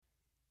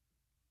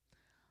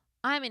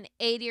I'm an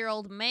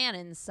 80-year-old man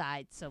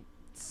inside, so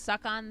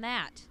suck on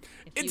that.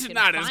 It's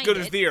not as good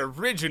as the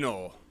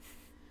original.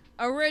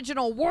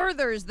 Original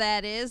Werther's,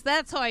 that is.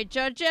 That's how I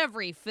judge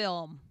every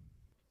film.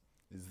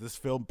 Is this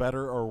film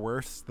better or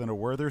worse than a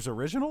Werther's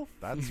original?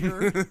 That's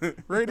your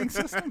rating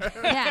system?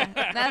 Yeah,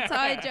 that's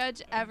how I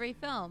judge every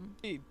film.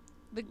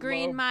 The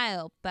Green Low.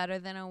 Mile, better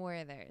than a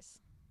Werther's.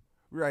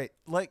 Right.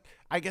 Like,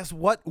 I guess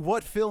what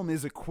film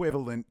is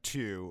equivalent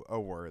to a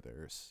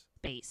Werther's?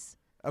 Base.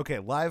 Okay,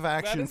 live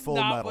action is Full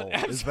not Metal.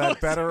 what Is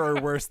that better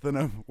or worse than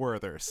a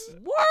Werther's?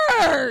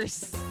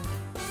 Worse!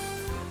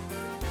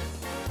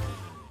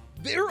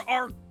 There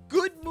are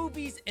good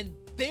movies and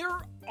there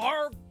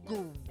are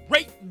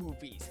great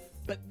movies.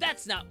 But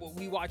that's not what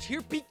we watch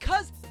here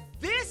because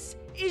this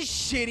is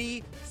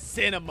shitty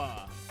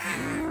cinema.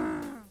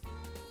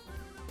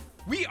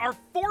 We are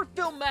 4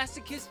 film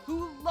masochists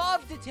who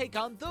love to take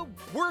on the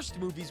worst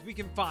movies we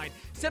can find,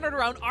 centered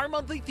around our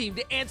monthly theme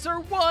to answer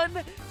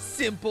one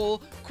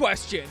simple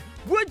question.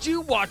 Would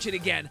you watch it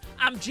again?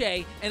 I'm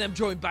Jay, and I'm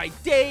joined by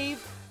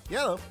Dave,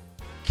 Yellow.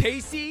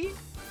 Casey,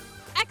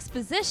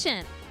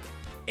 Exposition.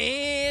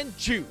 and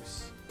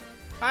Juice.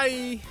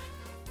 Hi.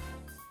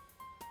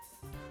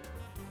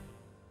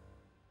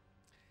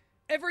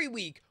 Every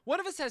week, one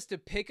of us has to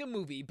pick a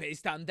movie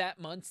based on that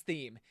month's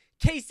theme.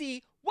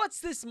 Casey, what's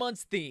this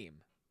month's theme?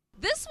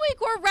 This week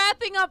we're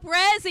wrapping up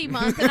Razzie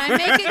Month, and I'm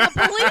making a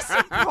police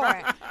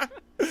report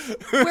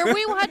where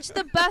we watch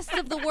the best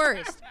of the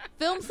worst.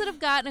 Films that have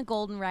gotten a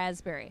golden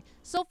raspberry.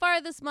 So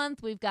far this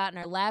month, we've gotten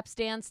our laps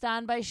danced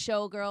on by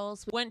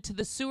showgirls, we went to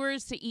the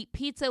sewers to eat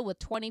pizza with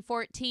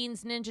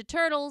 2014's Ninja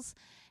Turtles,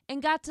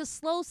 and got to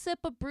slow sip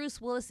a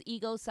Bruce Willis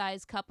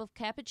ego-sized cup of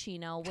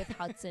cappuccino with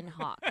Hudson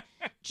Hawk.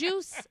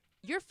 Juice,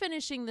 you're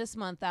finishing this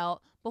month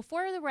out.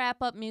 Before the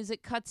wrap-up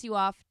music cuts you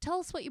off,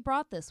 tell us what you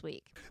brought this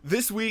week.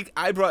 This week,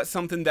 I brought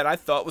something that I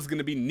thought was going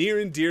to be near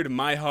and dear to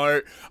my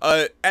heart.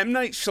 M.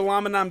 Night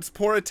Shyamalan's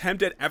poor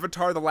attempt at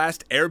Avatar: The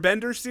Last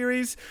Airbender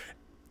series.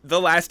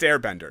 The Last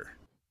Airbender.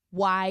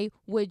 Why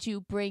would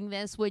you bring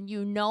this when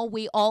you know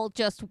we all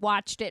just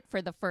watched it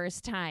for the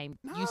first time?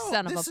 You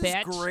son of a bitch. This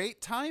is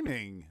great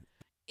timing.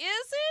 Is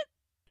it?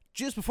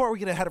 Just before we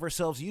get ahead of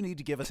ourselves, you need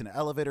to give us an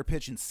elevator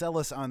pitch and sell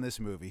us on this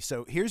movie.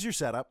 So here's your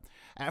setup.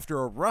 After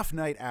a rough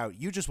night out,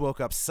 you just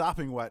woke up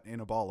sopping wet in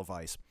a ball of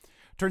ice.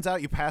 Turns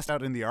out you passed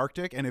out in the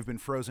Arctic and have been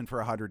frozen for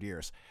 100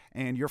 years.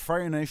 And your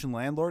Fire Nation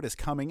landlord is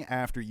coming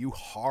after you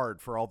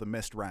hard for all the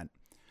missed rent.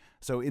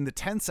 So in the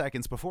 10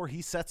 seconds before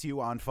he sets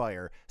you on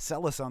fire,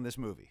 sell us on this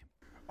movie.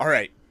 All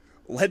right.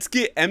 Let's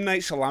get M.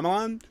 Night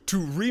Shyamalan to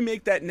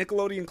remake that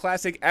Nickelodeon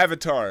classic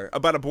Avatar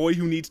about a boy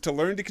who needs to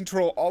learn to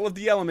control all of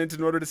the elements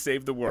in order to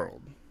save the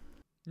world.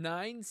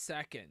 9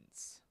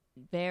 seconds.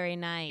 Very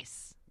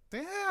nice.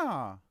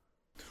 Yeah.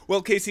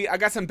 Well, Casey, I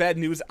got some bad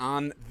news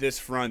on this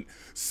front.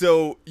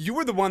 So you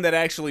were the one that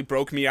actually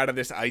broke me out of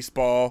this ice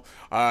ball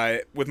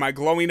with my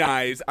glowing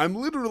eyes. I'm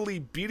literally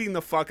beating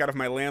the fuck out of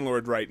my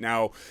landlord right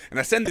now, and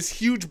I send this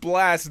huge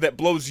blast that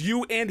blows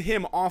you and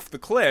him off the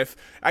cliff.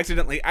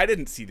 Accidentally, I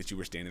didn't see that you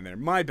were standing there.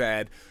 My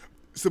bad.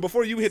 So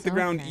before you hit the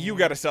ground, you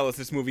got to sell us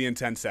this movie in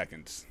 10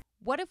 seconds.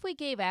 What if we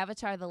gave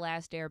Avatar: The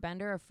Last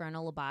Airbender a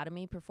frontal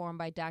lobotomy performed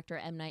by Dr.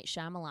 M. Night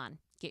Shyamalan?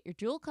 Get your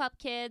jewel cup,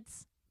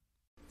 kids.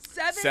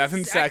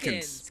 7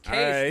 seconds. Case, All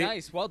right.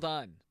 nice, well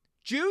done.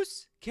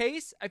 Juice,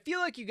 Case, I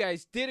feel like you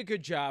guys did a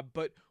good job,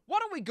 but why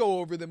don't we go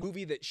over the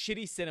movie that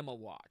Shitty Cinema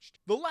watched?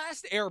 The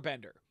Last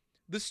Airbender.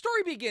 The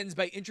story begins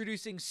by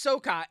introducing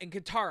Sokka and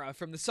Katara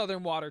from the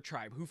Southern Water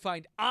Tribe, who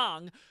find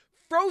Aang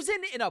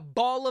frozen in a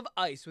ball of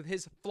ice with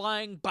his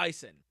flying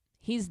bison.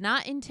 He's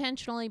not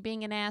intentionally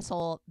being an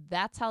asshole.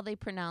 That's how they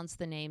pronounce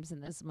the names in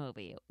this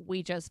movie.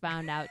 We just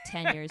found out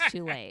 10 years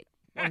too late.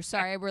 We're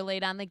sorry we're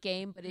late on the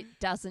game, but it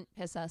doesn't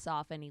piss us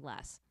off any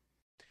less.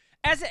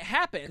 As it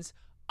happens,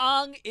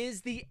 Aang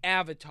is the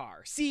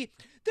Avatar. See,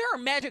 there are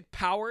magic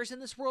powers in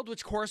this world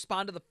which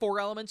correspond to the 4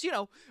 elements,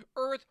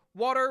 earth,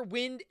 water,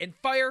 wind, and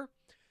fire.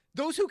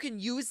 Those who can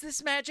use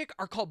this magic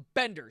are called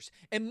benders,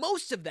 and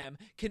most of them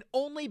can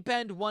only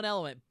bend one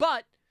element.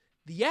 But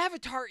the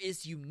Avatar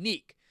is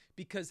unique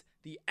because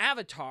the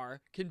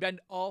Avatar can bend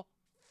all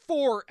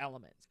 4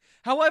 elements.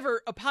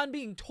 However, upon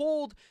being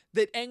told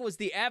that Aang was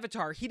the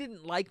Avatar, he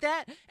didn't like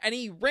that, and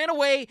he ran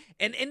away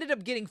and ended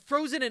up getting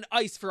frozen in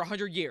ice for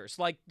 100 years,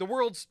 like the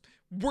world's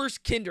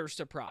worst Kinder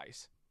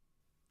surprise.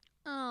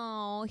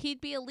 Oh, he'd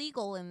be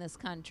illegal in this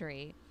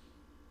country.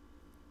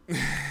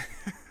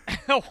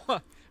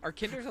 Are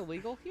Kinders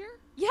illegal here?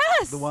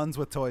 Yes! The ones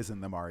with toys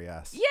in them are,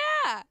 yes.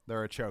 Yeah!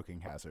 They're a choking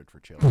hazard for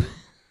children.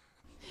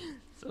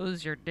 So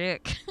is your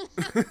dick.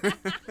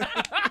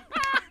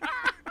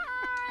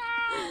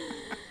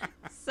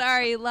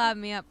 Sorry, you lobbed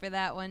me up for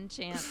that one,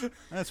 champ.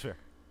 That's fair.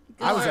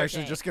 Good I was work,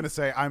 actually Jay. just going to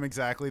say I'm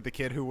exactly the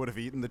kid who would have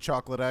eaten the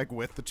chocolate egg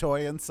with the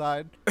toy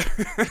inside.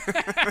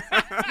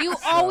 You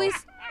always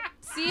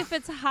see if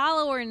it's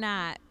hollow or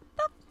not.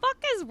 What the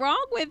fuck is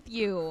wrong with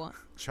you?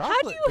 Chocolate,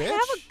 How do you bitch.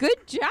 have a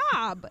good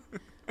job?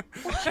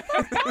 What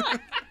the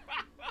fuck?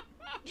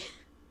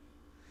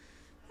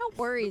 That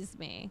worries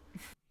me.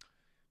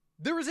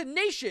 There is a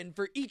nation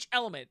for each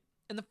element,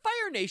 and the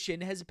Fire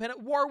Nation has been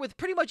at war with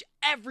pretty much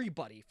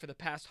everybody for the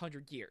past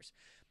 100 years.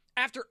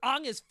 After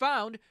Aang is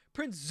found,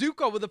 Prince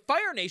Zuko with the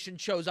Fire Nation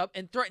shows up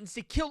and threatens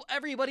to kill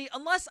everybody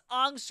unless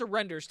Aang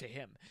surrenders to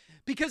him.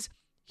 Because,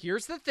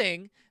 here's the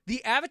thing,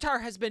 the Avatar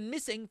has been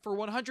missing for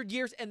 100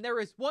 years and there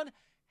is one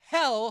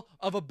hell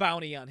of a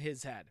bounty on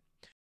his head.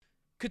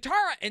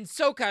 Katara and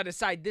Sokka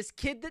decide this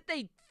kid that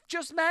they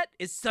just met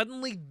is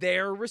suddenly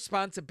their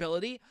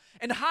responsibility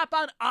and hop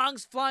on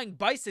Aang's flying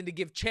bison to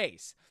give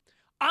chase.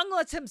 Aang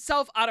lets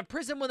himself out of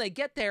prison when they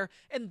get there,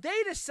 and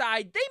they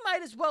decide they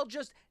might as well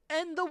just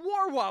end the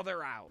war while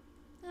they're out.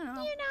 You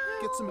know,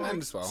 Get some Might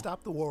eggs, as well.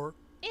 stop the war.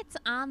 it's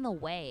on the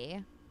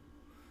way.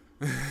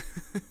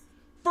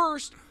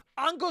 First,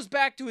 Aang goes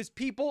back to his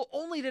people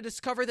only to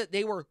discover that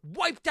they were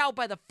wiped out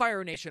by the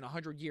Fire Nation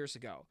 100 years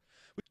ago.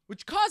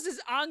 Which causes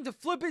Aang to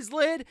flip his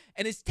lid,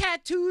 and his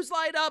tattoos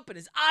light up, and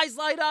his eyes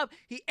light up.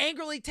 He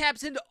angrily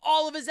taps into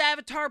all of his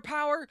avatar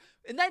power,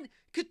 and then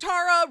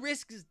Katara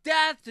risks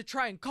death to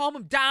try and calm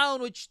him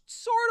down, which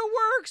sort of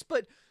works,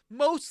 but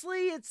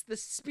mostly it's the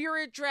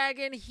spirit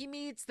dragon he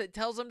meets that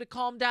tells him to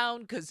calm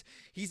down, because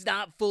he's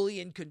not fully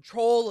in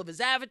control of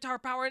his avatar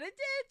power, and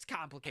it's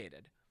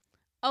complicated.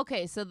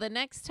 Okay, so the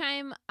next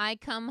time I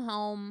come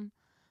home,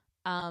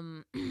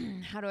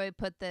 how do I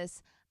put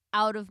this?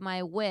 Out of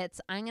my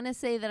wits, I'm going to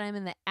say that I'm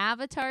in the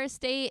Avatar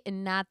state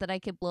and not that I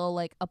could blow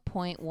like a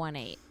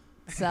 0.18.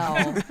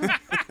 So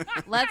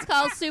let's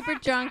call Super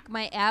Drunk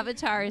my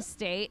Avatar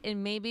state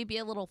and maybe be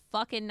a little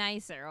fucking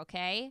nicer,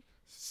 okay?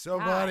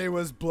 Somebody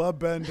was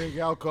bloodbending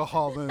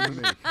alcohol in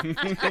me.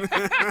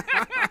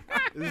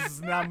 This is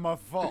not my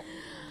fault.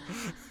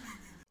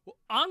 Well,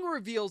 Aang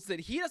reveals that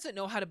he doesn't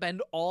know how to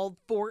bend all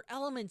 4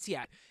 elements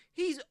yet.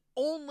 He's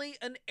only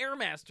an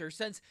airmaster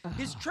since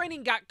his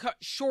training got cut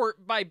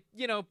short by,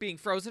 being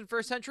frozen for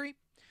a century.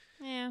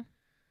 Yeah.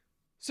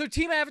 So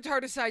Team Avatar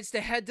decides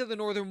to head to the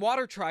Northern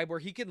Water Tribe where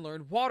he can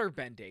learn water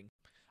bending.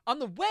 On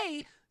the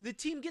way, the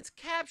team gets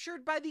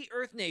captured by the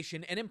Earth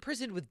Nation and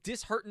imprisoned with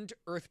disheartened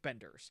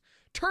earthbenders.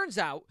 Turns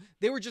out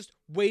they were just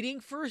waiting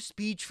for a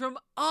speech from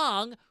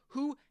Aang,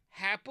 who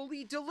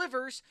happily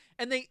delivers,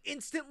 and they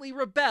instantly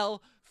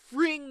rebel,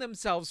 freeing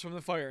themselves from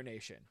the Fire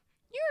Nation.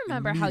 You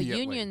remember how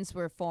Immediately. unions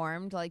were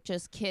formed, like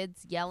just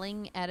kids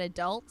yelling at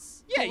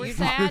adults? Yeah, who were you-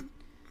 sad.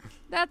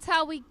 That's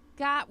how we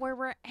got where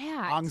we're at.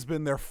 Aang's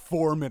been there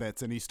 4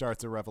 minutes and he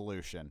starts a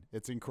revolution.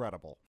 It's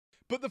incredible.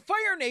 But the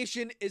Fire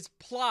Nation is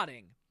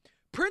plotting.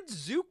 Prince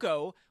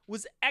Zuko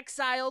was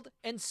exiled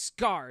and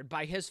scarred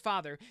by his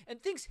father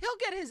and thinks he'll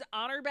get his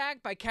honor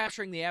back by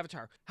capturing the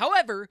Avatar.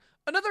 However,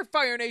 another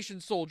Fire Nation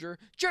soldier,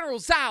 General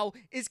Zhao,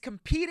 is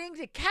competing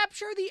to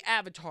capture the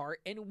Avatar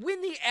and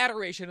win the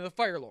adoration of the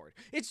Fire Lord.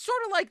 It's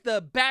sort of like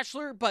The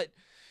Bachelor, but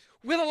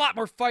with a lot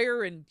more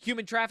fire and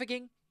human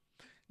trafficking.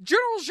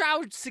 General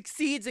Zhao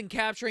succeeds in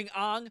capturing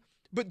Aang,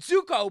 but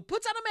Zuko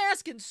puts on a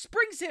mask and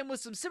springs him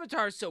with some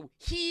scimitars so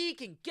he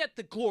can get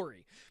the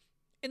glory.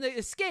 In the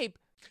escape,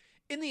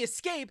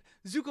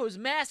 Zuko's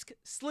mask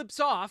slips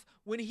off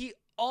when he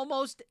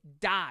almost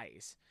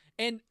dies,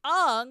 and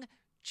Aang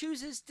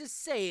chooses to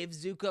save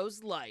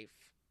Zuko's life.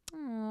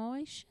 Oh,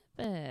 I ship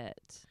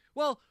it.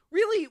 Well,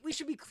 really, we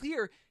should be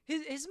clear.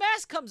 His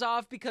mask comes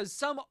off because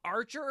some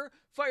archer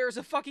fires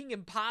a fucking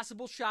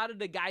impossible shot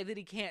at a guy that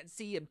he can't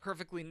see and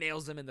perfectly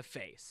nails him in the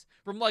face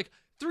from like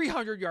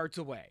 300 yards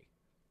away.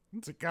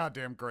 It's a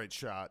goddamn great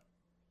shot.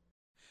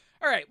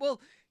 All right,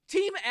 well,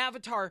 Team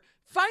Avatar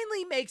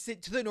finally makes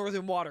it to the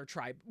Northern Water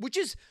Tribe, which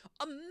is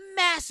a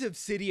massive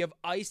city of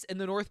ice in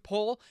the North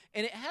Pole,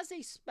 and it has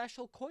a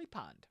special koi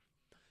pond.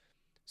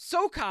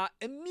 Sokka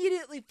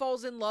immediately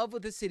falls in love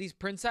with the city's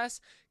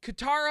princess.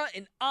 Katara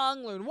and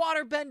Aang learn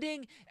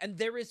waterbending, and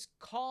there is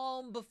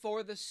calm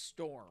before the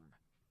storm.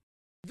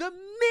 The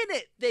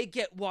minute they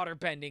get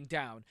waterbending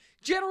down,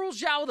 General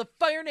Zhao of the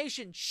Fire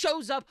Nation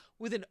shows up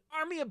with an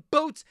army of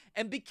boats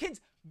and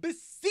begins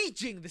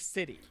besieging the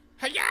city.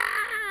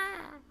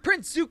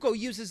 Prince Zuko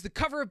uses the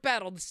cover of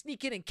battle to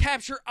sneak in and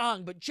capture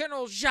Aang, but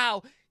General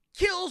Zhao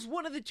kills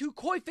one of the 2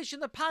 koi fish in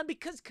the pond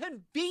because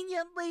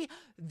conveniently,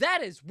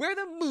 that is where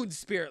the moon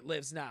spirit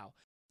lives now.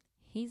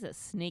 He's a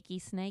sneaky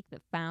snake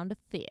that found a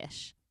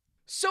fish.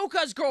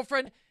 Sokka's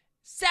girlfriend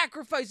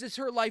sacrifices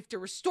her life to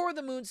restore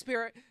the moon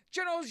spirit.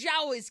 General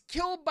Zhao is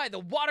killed by the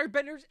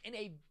waterbenders in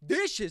a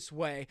vicious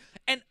way,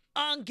 and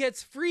Aang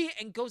gets free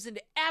and goes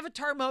into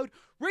Avatar mode,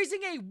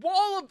 raising a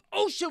wall of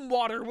ocean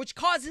water, which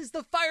causes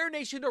the Fire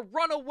Nation to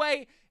run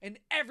away and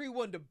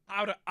everyone to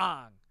bow to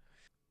Aang.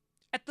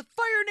 At the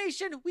Fire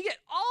Nation, we get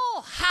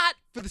all hot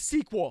for the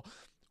sequel,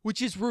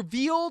 which is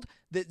revealed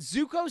that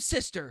Zuko's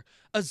sister,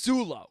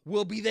 Azula,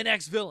 will be the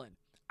next villain.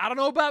 I don't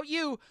know about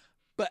you,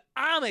 but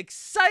I'm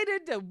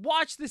excited to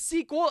watch the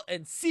sequel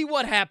and see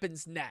what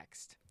happens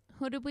next.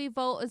 Who did we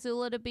vote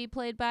Azula to be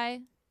played by?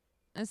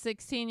 A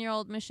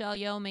 16-year-old Michelle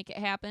Yeoh, make it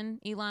happen.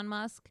 Elon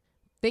Musk,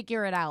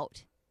 figure it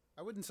out.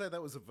 I wouldn't say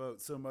that was a vote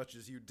so much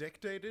as you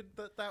dictated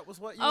that was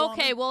what you wanted.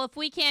 Okay, well, if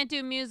we can't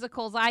do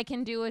musicals, I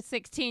can do a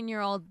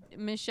 16-year-old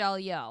Michelle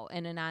Yeoh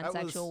in a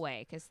non-sexual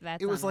way, because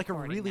that's It was on like a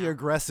recording really now.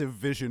 aggressive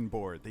vision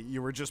board that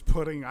you were just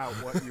putting out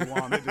what you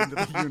wanted into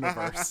the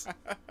universe.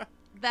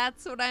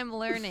 That's what I'm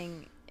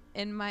learning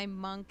in my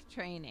monk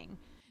training.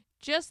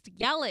 Just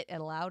yell it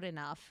loud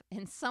enough,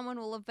 and someone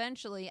will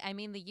eventually,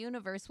 the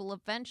universe will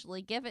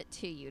eventually give it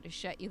to you to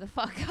shut you the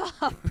fuck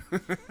up.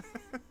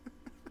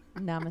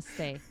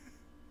 Namaste.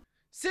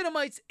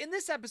 Cinemites, in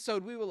this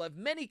episode, we will have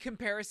many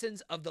comparisons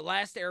of The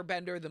Last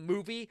Airbender, the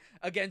movie,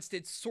 against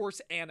its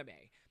source anime.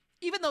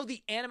 Even though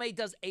the anime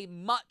does a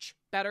much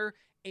better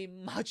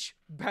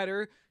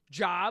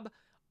job,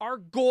 our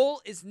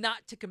goal is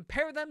not to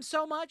compare them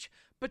so much,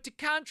 but to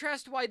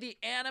contrast why the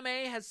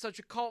anime has such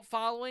a cult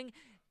following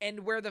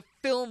and where the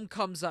film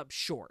comes up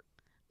short.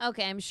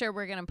 Okay, I'm sure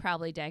we're going to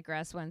probably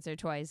digress once or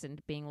twice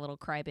into being little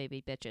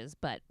crybaby bitches,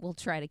 but we'll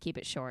try to keep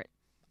it short.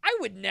 I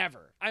would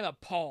never. I'm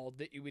appalled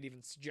that you would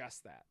even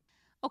suggest that.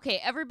 Okay,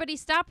 everybody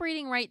stop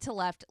reading right to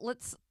left.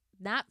 Let's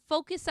not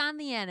focus on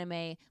the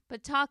anime,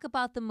 but talk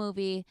about the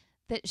movie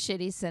that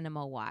Shitty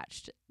Cinema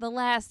watched, The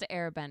Last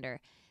Airbender.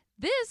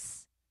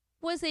 This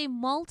was a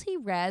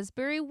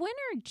multi-raspberry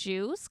winner,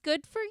 Juice.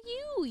 Good for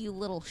you, you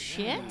little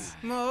shit.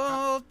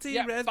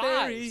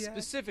 Multi-raspberry. Five,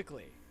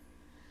 specifically.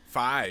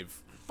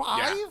 5.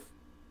 5?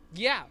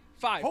 Yeah,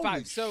 five.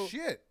 Holy So,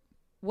 shit.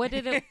 What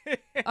did it...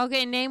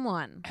 Okay, name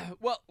one.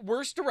 well,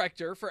 worst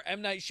director for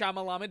M. Night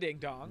Shyamalan Ding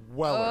Dong.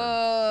 Well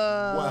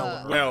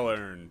earned. Well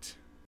earned.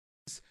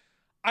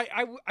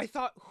 I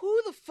thought,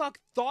 who the fuck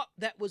thought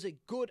that was a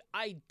good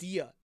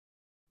idea?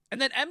 And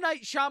then M.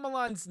 Night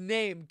Shyamalan's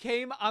name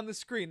came on the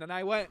screen, and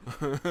I went,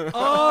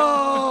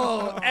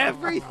 oh,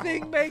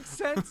 everything makes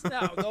sense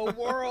now. The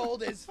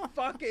world is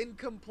fucking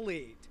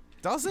complete.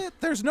 Does it?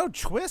 There's no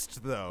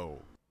twist,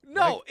 though.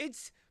 No,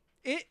 it's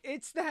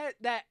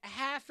that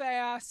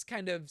half-ass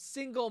kind of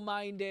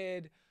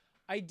single-minded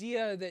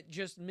idea that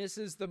just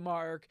misses the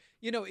mark.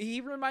 You know,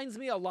 he reminds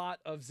me a lot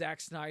of Zack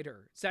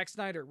Snyder. Zack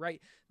Snyder,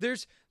 right?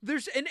 There's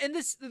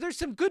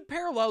some good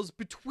parallels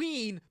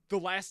between The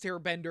Last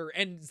Airbender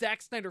and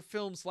Zack Snyder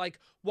films like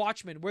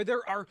Watchmen, where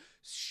there are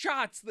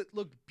shots that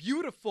look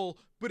beautiful,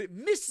 but it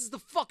misses the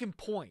fucking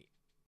point.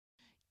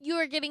 You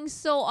are getting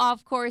so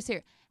off course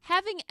here.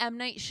 Having M.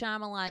 Night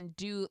Shyamalan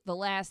do The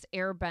Last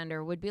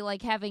Airbender would be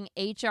like having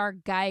H.R.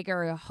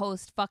 Geiger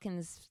host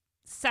fucking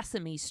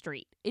Sesame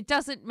Street. It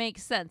doesn't make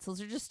sense.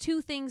 Those are just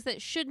two things that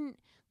shouldn't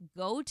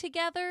go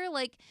together.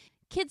 Like,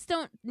 kids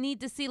don't need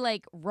to see,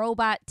 like,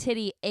 robot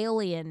titty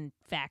alien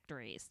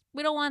factories.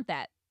 We don't want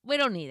that. We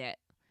don't need it.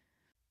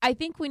 I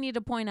think we need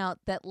to point out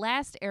that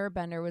Last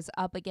Airbender was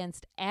up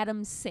against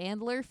Adam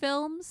Sandler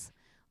films,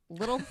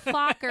 Little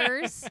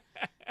Fockers,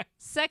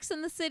 Sex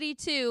and the City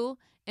 2,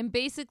 and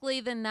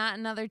basically the Not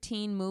Another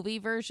Teen movie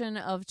version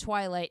of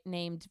Twilight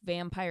named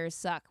Vampires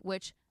Suck,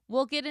 which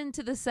we'll get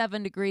into the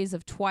 7 degrees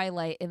of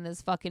Twilight in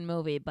this fucking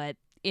movie, but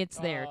it's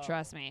there,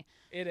 trust me.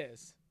 It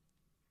is.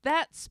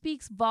 That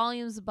speaks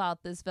volumes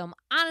about this film.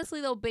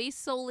 Honestly, though,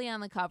 based solely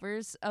on the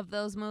covers of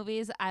those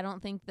movies, I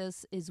don't think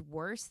this is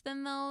worse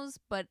than those,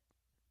 but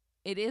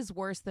it is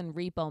worse than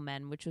Repo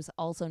Men, which was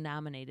also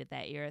nominated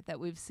that year,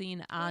 that we've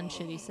seen on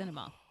Shitty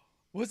Cinema.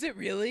 Was it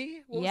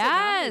really? What was Yes. it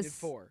nominated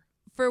for?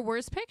 For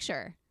Worst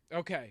Picture.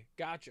 Okay,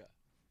 gotcha.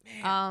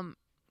 Man.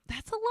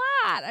 That's a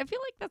lot. I feel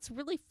like that's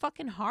really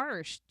fucking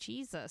harsh.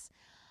 Jesus.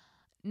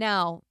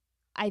 Now,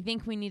 I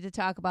think we need to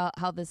talk about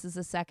how this is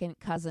a second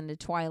cousin to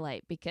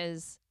Twilight,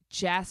 because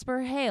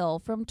Jasper Hale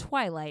from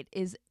Twilight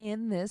is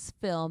in this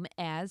film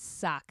as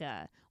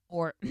Sokka,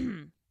 or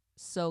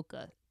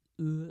Soka.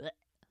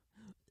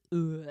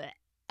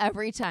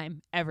 Every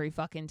time. Every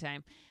fucking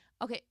time.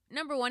 Okay,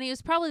 number one, he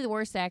was probably the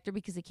worst actor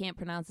because he can't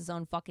pronounce his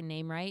own fucking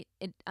name right.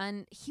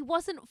 And he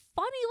wasn't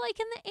funny like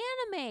in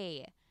the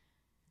anime.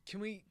 Can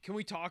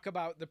we talk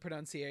about the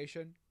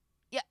pronunciation?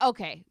 Yeah,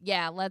 okay.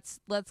 Yeah, let's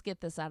get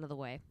this out of the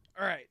way.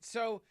 All right.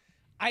 So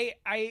I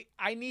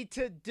need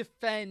to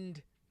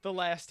defend The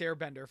Last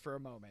Airbender for a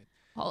moment.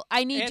 Oh,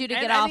 I need you to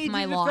get off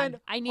my lawn.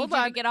 I need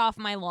you to get off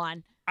my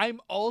lawn.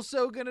 I'm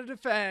also going to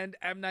defend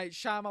M. Night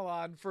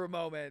Shyamalan for a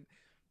moment.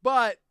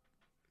 But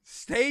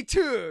stay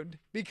tuned,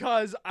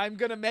 because I'm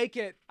going to make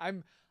it.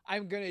 I'm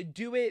going to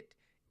do it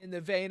in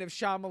the vein of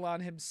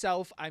Shyamalan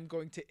himself. I'm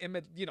going to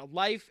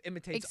life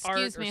imitates art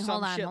or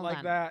some shit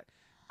like that.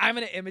 I'm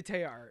going to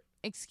imitate art.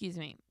 Excuse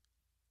me.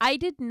 I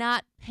did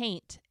not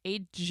paint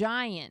a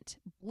giant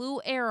blue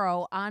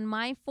arrow on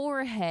my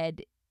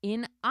forehead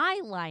in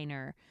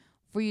eyeliner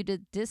for you to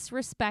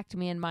disrespect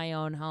me in my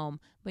own home.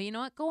 But you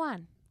know what? Go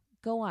on.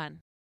 Go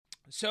on.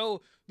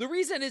 So the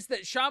reason is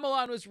that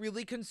Shyamalan was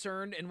really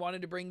concerned and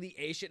wanted to bring the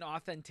Asian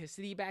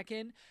authenticity back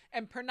in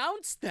and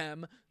pronounce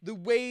them the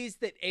ways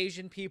that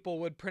Asian people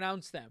would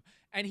pronounce them.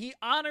 And he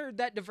honored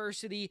that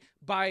diversity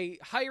by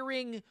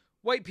hiring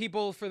white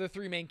people for the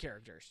 3 main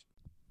characters.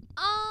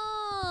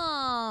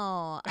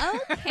 Oh,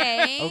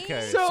 okay.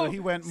 Okay, so he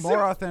went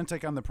more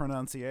authentic on the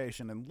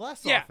pronunciation and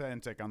less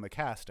authentic on the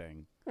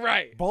casting.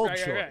 Right. Bold right,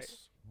 choice. right.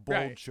 Bold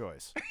Right.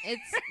 choice.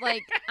 It's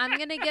like I'm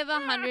gonna give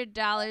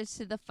 $100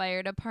 to the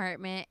fire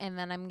department, and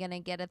then I'm gonna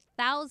get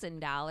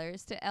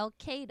 $1,000 to Al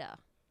Qaeda.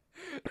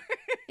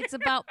 It's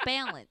about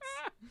balance.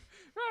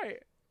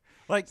 Right.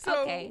 Like,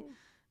 So Okay.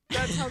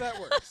 that's how that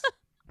works.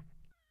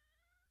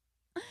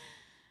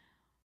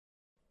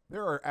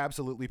 there are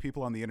absolutely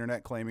people on the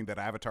internet claiming that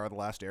Avatar: The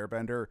Last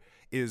Airbender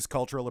is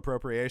cultural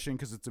appropriation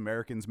because it's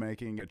Americans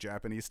making a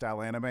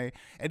Japanese-style anime.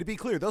 And to be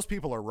clear, those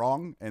people are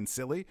wrong and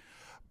silly,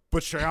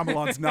 but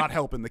Shyamalan's not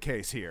helping the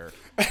case here.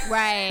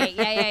 Right.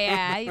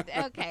 Yeah.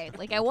 Okay.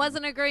 Like, I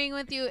wasn't agreeing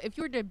with you. If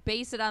you were to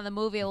base it on the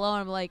movie alone,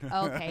 I'm like,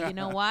 okay, you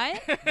know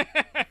what?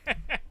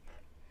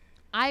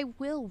 I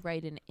will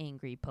write an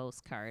angry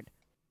postcard.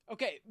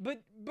 Okay,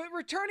 but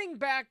returning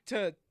back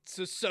to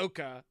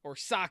Sokka or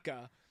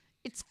Sokka,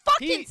 It's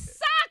fucking He-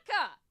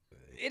 Sokka!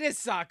 it is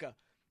Sokka.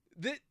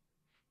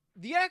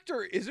 The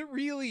actor isn't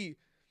really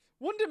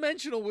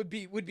one-dimensional. Would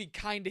be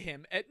kind to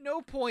him. At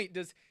no point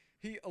does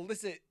he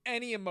elicit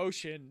any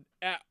emotion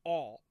at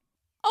all.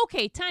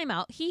 Okay, time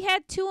out. He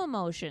had two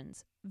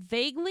emotions,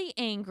 vaguely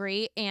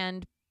angry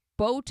and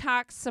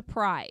Botox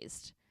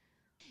surprised.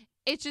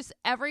 It's just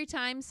every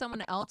time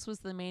someone else was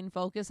the main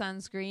focus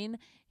on screen,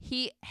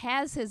 he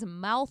has his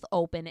mouth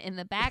open in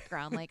the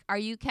background. Like, are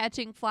you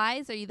catching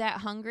flies? Are you that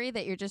hungry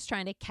that you're just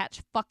trying to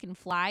catch fucking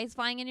flies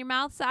flying in your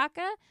mouth,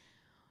 Sokka?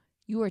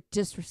 You are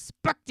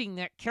disrespecting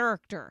that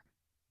character.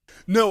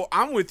 No,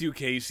 I'm with you,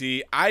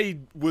 Casey. I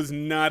was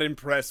not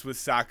impressed with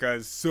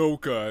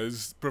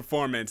Sokka's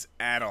performance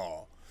at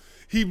all.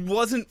 He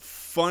wasn't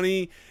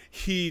funny.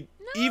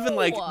 Even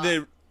like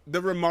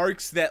the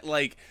remarks that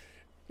like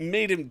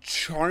made him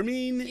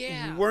charming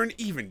weren't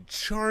even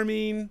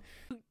charming.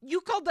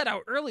 You called that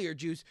out earlier,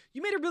 Juice.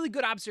 You made a really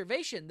good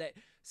observation that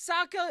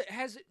Sokka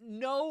has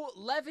no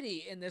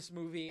levity in this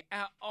movie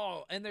at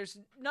all. And there's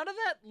none of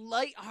that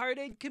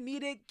lighthearted,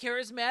 comedic,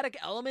 charismatic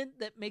element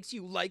that makes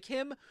you like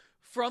him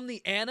from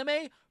the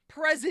anime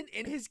present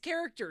in his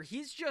character.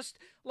 He's just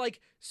like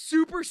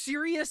super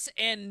serious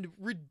and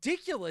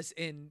ridiculous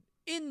in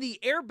the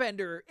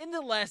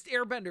last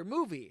Airbender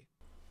movie.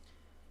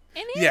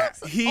 And he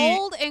looks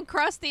old and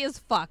crusty as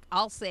fuck.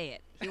 I'll say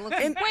it. He looks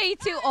way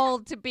too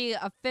old to be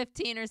a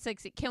 15 or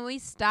 16. Can we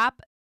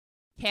stop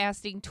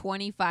casting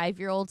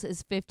 25-year-olds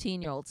as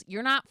 15-year-olds?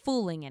 You're not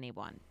fooling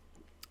anyone.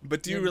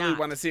 But do you really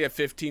want to see a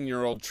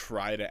 15-year-old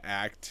try to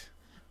act?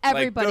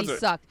 Everybody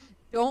sucked.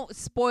 Don't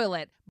spoil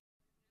it.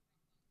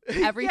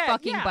 Every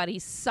buddy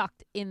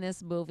sucked in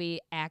this movie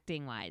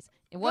acting-wise.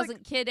 It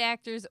wasn't kid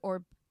actors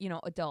or,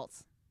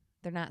 adults.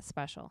 They're not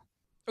special.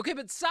 Okay,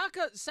 but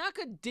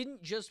Sokka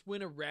didn't just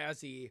win a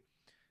Razzie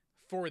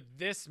for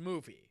this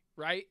movie,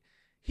 right?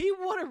 He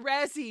won a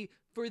Razzie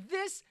for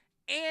this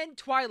and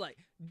Twilight.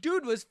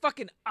 Dude was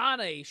fucking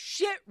on a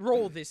shit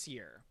roll this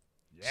year.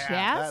 Yeah,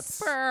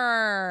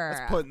 Jasper.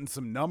 That's putting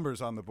some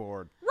numbers on the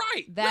board.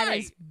 Right. That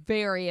is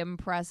very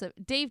impressive.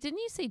 Dave, didn't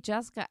you say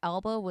Jessica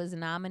Alba was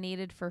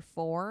nominated for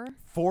 4?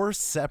 4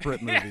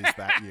 separate movies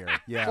that year.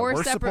 Yeah, 4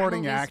 worst separate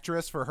supporting movies.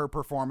 actress for her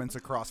performance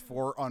across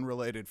 4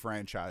 unrelated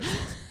franchises.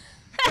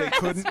 They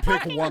couldn't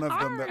pick one of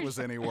them that was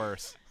any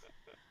worse.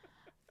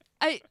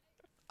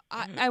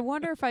 I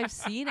wonder if I've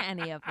seen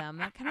any of them.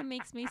 That kind of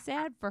makes me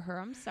sad for her.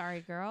 I'm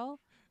sorry, girl.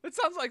 That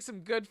sounds like some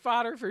good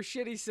fodder for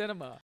shitty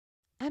cinema.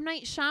 M.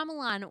 Night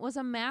Shyamalan was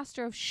a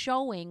master of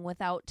showing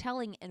without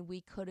telling, and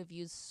we could have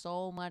used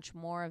so much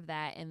more of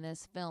that in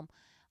this film.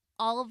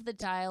 All of the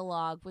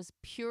dialogue was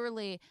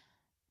purely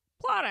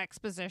plot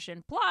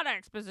exposition.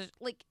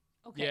 Like,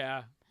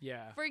 okay.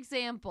 Yeah. For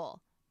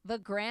example, the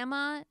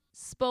grandma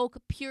spoke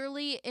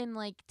purely in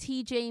like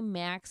TJ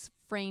Maxx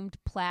framed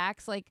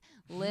plaques, like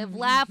live,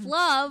 laugh,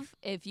 love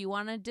if you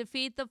want to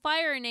defeat the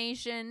Fire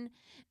Nation.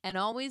 And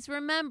always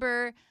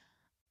remember,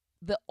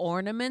 the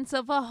ornaments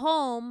of a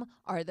home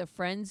are the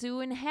friends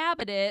who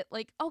inhabit it.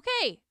 Like,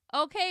 okay,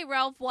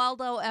 Ralph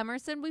Waldo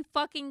Emerson, we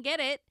fucking get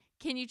it.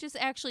 Can you just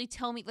actually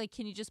tell me, like,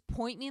 can you just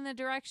point me in the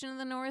direction of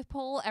the North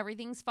Pole?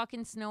 Everything's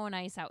fucking snow and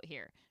ice out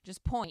here.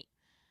 Just point.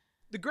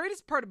 The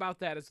greatest part about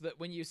that is that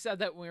when you said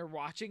that when we were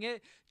watching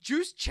it,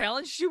 Juice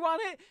challenged you on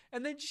it,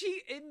 and then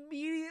she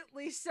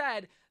immediately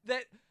said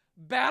that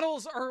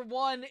battles are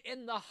won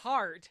in the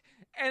heart,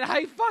 and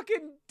I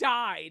fucking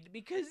died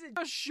because it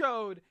just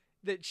showed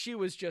that she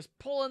was just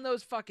pulling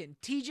those fucking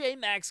TJ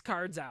Maxx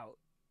cards out.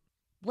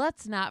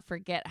 Let's not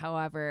forget,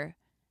 however,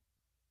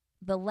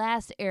 The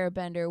Last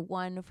Airbender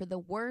won for the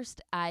worst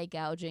eye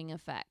gouging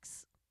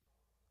effects.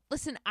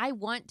 Listen, I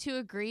want to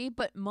agree,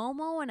 but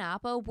Momo and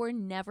Appa were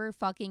never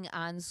fucking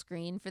on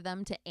screen for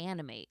them to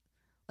animate.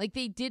 Like,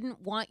 they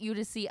didn't want you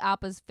to see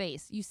Appa's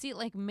face. You see it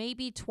like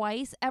maybe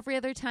twice. Every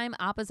other time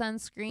Appa's on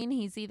screen,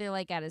 he's either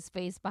like got his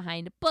face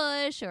behind a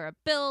bush or a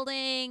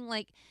building.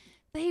 Like,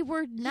 they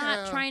were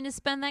not trying to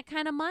spend that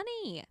kind of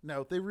money.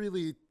 No, they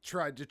really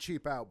tried to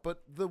cheap out.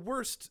 But the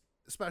worst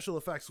special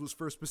effects was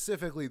for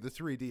specifically the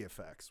 3D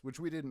effects,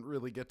 which we didn't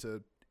really get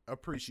to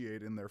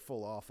appreciate in their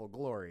full awful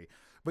glory.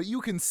 But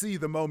you can see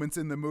the moments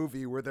in the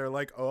movie where they're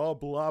like, oh,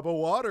 blob of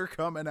water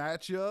coming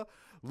at you.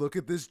 Look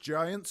at this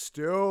giant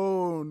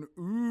stone.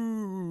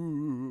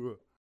 Ooh.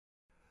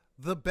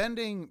 The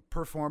bending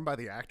performed by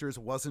the actors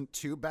wasn't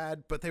too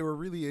bad, but they were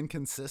really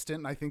inconsistent,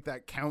 and I think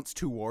that counts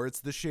towards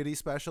the shitty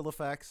special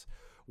effects,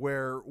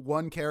 where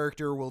one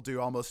character will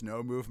do almost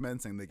no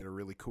movements and they get a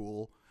really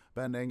cool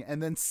bending,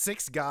 and then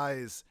 6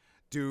 guys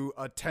do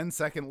a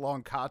 10-second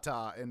long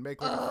kata and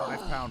make like a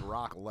 5-pound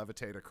rock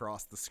levitate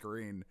across the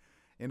screen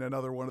in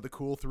another one of the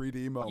cool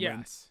 3D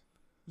moments.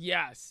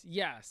 Yes.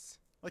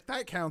 Like,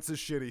 that counts as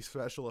shitty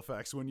special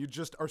effects when you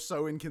just are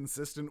so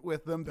inconsistent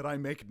with them that I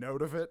make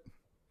note of it.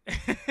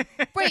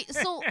 Right,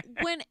 so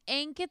when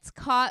Aang gets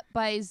caught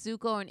by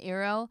Zuko and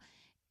Iroh,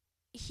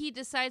 he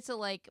decides to,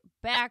 like,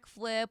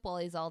 backflip while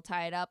he's all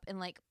tied up and,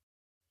 like,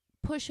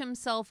 push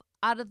himself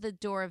out of the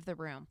door of the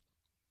room.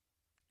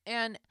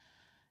 And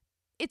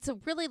it's a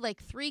really,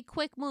 like, 3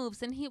 quick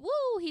moves, and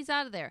he's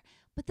out of there.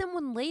 But then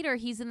when later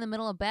he's in the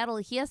middle of battle,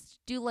 he has to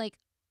do, like,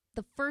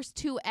 the first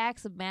 2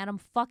 acts of Madam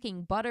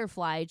fucking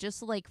Butterfly just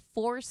to, like,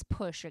 force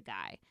push a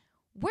guy.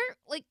 Where,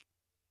 like,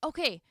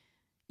 okay,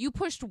 you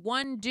pushed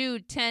one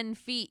dude 10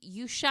 feet.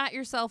 You shot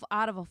yourself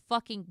out of a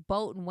fucking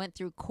boat and went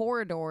through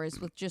corridors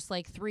with just,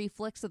 like, 3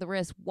 flicks of the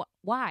wrist.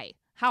 Why?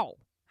 How?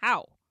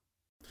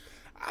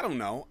 I don't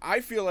know. I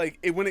feel like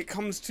when it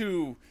comes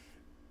to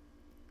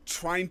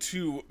trying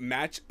to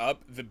match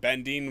up the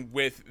bending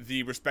with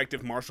the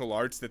respective martial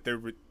arts that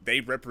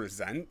they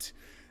represent,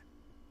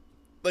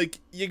 like,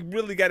 you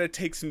really got to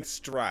take some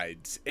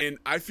strides. And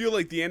I feel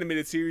like the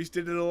animated series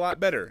did it a lot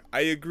better.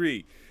 I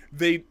agree.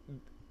 They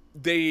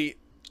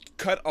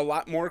cut a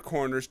lot more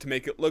corners to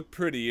make it look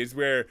pretty, is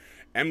where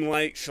M.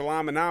 Light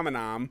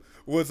Shyamalan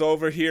was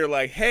over here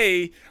like,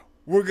 hey,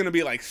 we're going to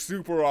be, like,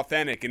 super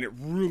authentic, and it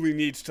really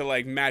needs to,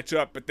 like, match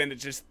up, but then it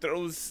just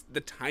throws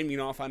the timing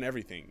off on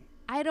everything.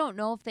 I don't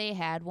know if they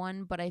had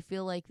one, but I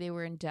feel like they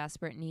were in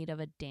desperate need of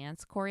a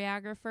dance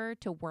choreographer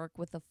to work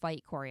with a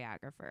fight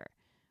choreographer.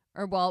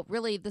 Or, well,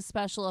 really the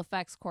special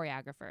effects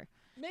choreographer.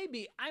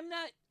 Maybe. I'm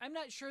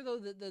not sure, though,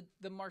 that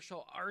the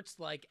martial arts,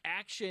 like,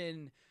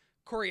 action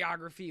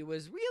choreography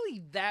was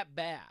really that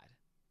bad.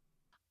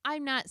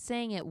 I'm not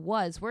saying it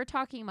was. We're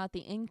talking about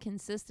the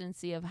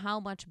inconsistency of how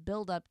much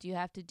buildup do you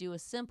have to do a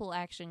simple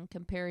action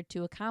compared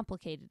to a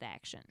complicated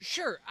action.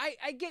 Sure,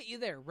 I get you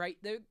there, right?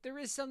 There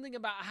is something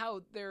about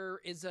how there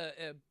is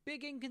a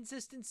big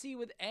inconsistency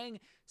with Aang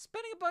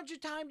spending a bunch of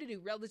time to do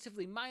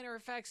relatively minor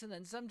effects and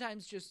then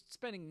sometimes just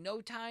spending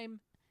no time.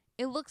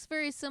 It looks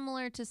very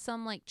similar to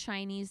some, like,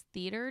 Chinese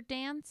theater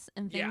dance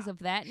and things of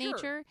that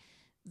nature.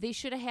 They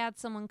should have had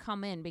someone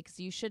come in, because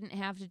you shouldn't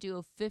have to do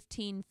a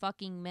 15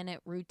 fucking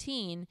minute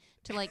routine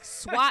to, like,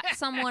 swat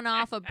someone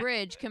off a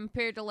bridge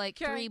compared to, like,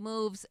 3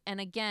 moves and,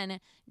 again,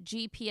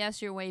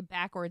 GPS your way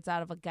backwards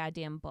out of a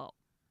goddamn boat.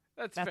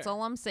 That's fair.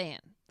 all I'm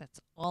saying. That's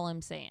all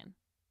I'm saying.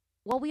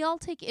 Well, we all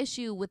take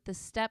issue with the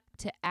step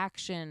to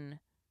action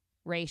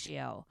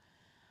ratio.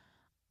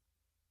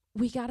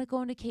 We got to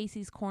go into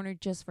Casey's corner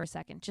just for a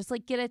second. Just,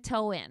 like, get a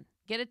toe in.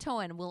 Get a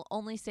toe in. We'll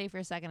only stay for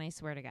a second, I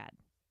swear to God.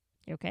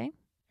 You okay?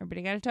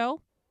 Everybody got a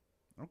toe?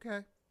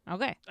 Okay.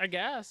 I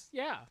guess,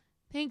 yeah.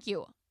 Thank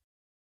you.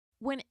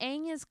 When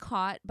Aang is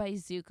caught by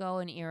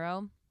Zuko and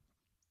Iroh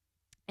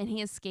and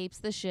he escapes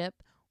the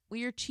ship,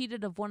 we are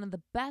cheated of one of the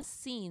best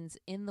scenes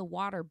in the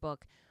water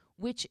book,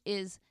 which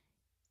is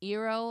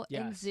Iroh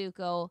and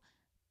Zuko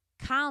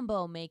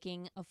combo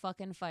making a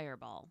fucking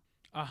fireball.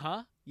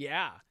 Uh-huh,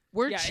 yeah.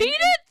 We're cheated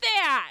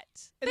that!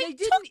 And they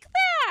took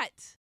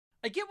that!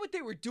 I get what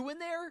they were doing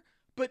there,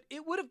 but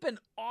it would have been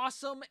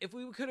awesome if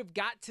we could have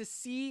got to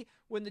see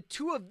when the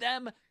two of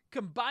them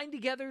combined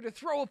together to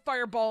throw a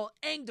fireball,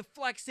 Aang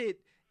deflects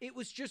it. It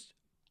was just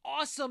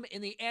awesome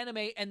in the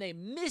anime, and they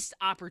missed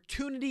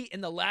opportunity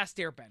in The Last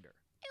Airbender.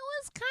 It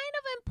was kind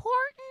of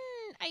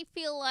important, I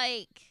feel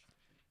like.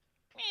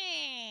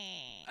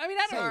 I mean,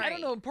 I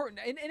don't know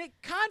important. And it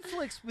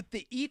conflicts with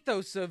the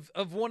ethos of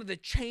one of the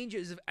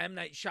changes of M.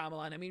 Night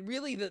Shyamalan. I mean,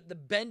 really, the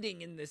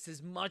bending in this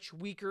is much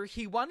weaker.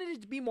 He wanted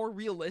it to be more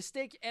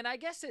realistic, and I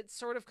guess it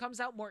sort of comes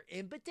out more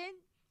impotent.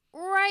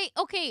 Right,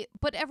 okay,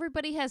 but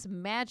everybody has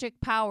magic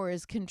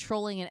powers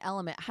controlling an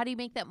element. How do you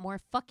make that more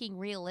fucking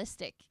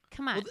realistic?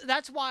 Come on. Well,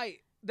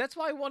 that's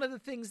why one of the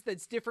things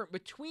that's different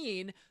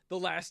between The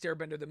Last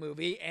Airbender, the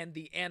movie, and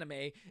the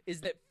anime is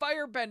that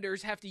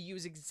firebenders have to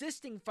use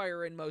existing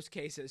fire in most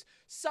cases.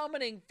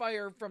 Summoning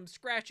fire from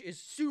scratch is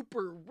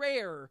super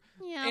rare.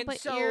 Yeah, and but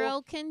so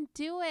Iroh can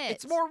do it.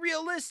 It's more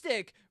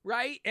realistic,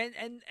 right?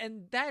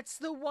 And that's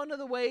the one of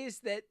the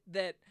ways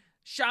that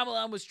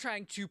Shyamalan was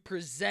trying to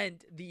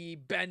present the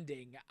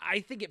bending. I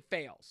think it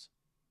fails.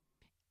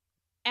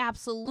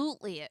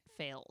 Absolutely it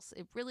fails.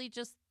 It really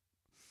just...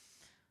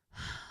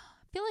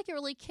 I feel like it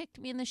really kicked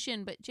me in the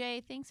shin, but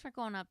Jay, thanks for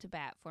going up to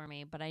bat for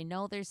me, but I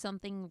know there's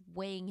something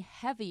weighing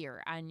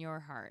heavier on your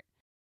heart.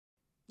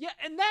 Yeah,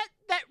 and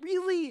that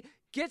really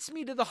gets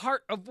me to the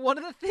heart of one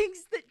of the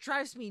things that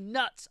drives me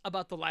nuts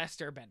about The Last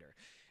Airbender.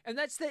 And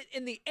that's that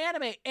in the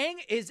anime, Aang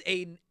is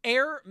an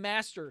air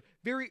master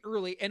very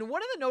early. And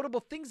one of the notable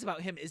things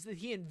about him is that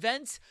he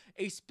invents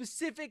a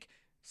specific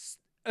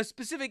a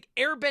specific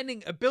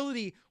airbending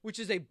ability, which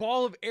is a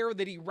ball of air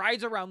that he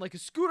rides around like a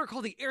scooter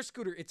called the air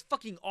scooter. It's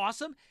fucking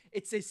awesome.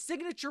 It's a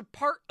signature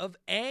part of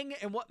Aang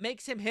and what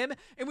makes him him,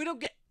 and we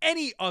don't get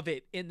any of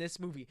it in this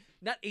movie.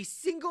 Not a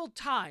single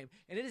time,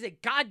 and it is a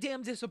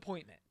goddamn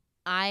disappointment.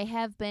 I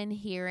have been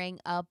hearing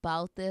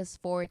about this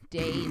for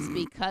days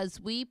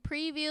because we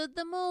previewed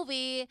the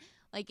movie.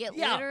 Like, it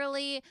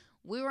literally,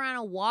 we were on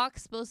a walk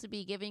supposed to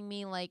be giving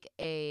me like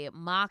a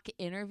mock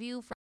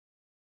interview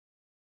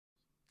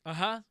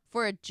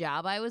for a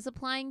job I was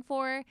applying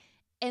for.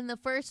 And the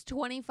first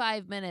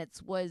 25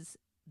 minutes was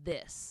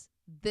this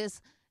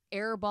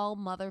airball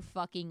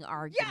motherfucking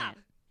argument. Yeah.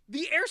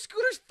 The air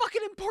scooter's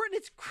fucking important.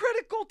 It's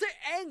critical to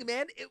Aang,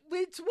 man.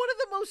 It's one of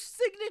the most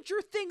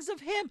signature things of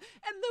him,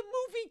 and the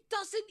movie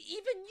doesn't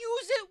even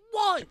use it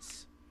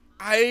once.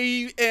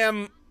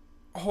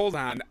 Hold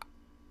on.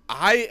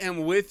 I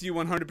am with you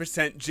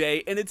 100%,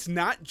 Jay, and it's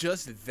not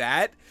just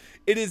that.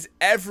 It is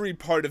every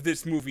part of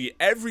this movie,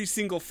 every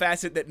single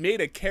facet that made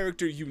a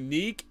character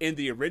unique in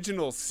the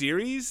original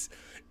series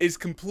is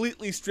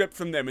completely stripped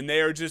from them, and they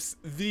are just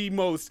the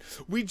most...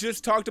 We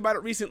just talked about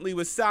it recently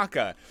with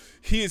Sokka.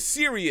 He is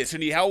serious,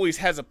 and he always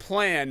has a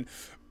plan,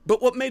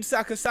 but what made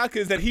Sokka Sokka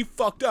is that he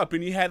fucked up,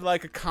 and he had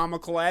like a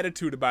comical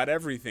attitude about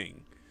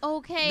everything.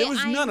 Okay, there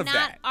was none I'm of not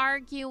that.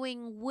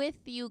 arguing with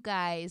you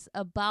guys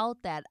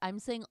about that. I'm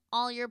saying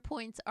all your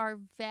points are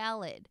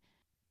valid.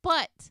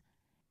 But...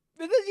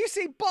 And then you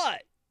say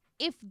but.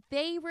 If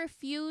they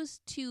refuse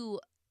to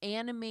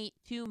animate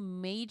two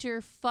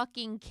major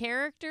fucking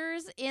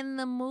characters in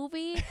the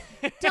movie,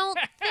 don't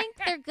think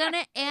they're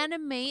gonna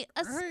animate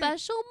a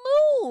special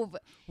move.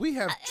 We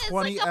have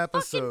 20 it's like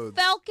episodes.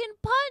 A Falcon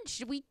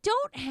Punch. We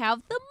don't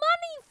have the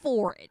money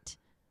for it.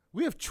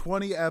 We have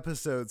 20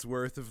 episodes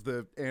worth of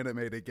the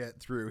anime to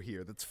get through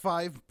here. That's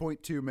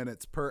 5.2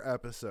 minutes per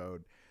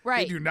episode.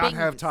 Right. They do not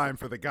have time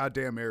for the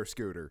goddamn air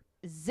scooter.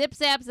 Zip,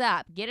 zap,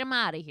 zap. Get him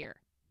out of here.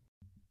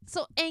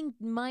 So Aang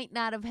might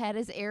not have had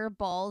his air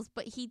balls,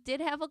 but he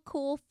did have a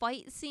cool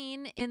fight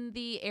scene in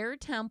the air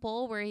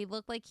temple where he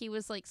looked like he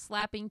was like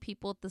slapping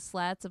people at the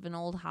slats of an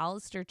old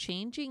Hollister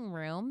changing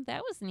room.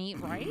 That was neat,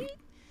 right?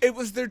 It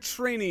was their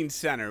training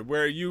center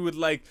where you would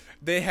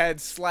they had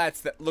slats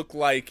that look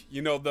like,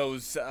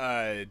 those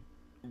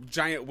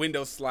giant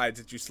window slides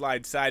that you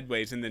slide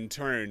sideways and then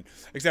turn,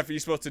 except for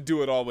you're supposed to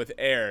do it all with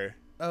air.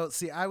 Oh,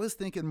 see, I was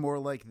thinking more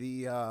like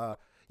the,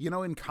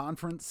 in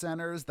conference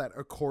centers, that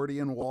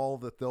accordion wall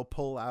that they'll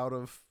pull out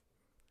of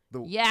the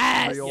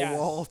real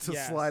wall to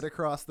slide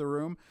across the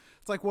room.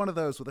 It's like one of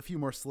those with a few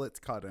more slits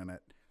cut in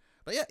it.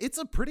 But yeah, it's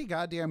a pretty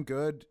goddamn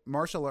good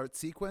martial arts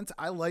sequence.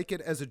 I like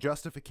it as a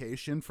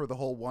justification for the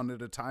whole one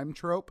at a time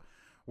trope,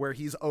 where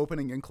he's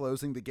opening and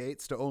closing the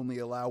gates to only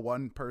allow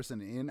one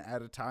person in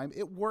at a time.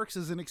 It works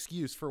as an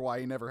excuse for why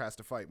he never has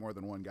to fight more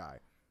than one guy.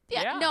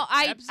 Yeah, no,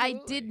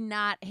 I did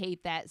not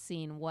hate that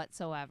scene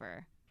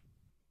whatsoever.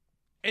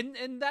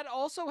 And that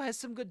also has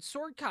some good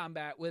sword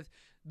combat with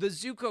the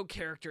Zuko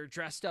character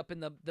dressed up in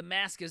the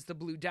mask as the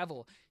Blue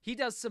Devil. He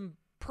does some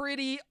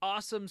pretty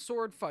awesome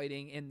sword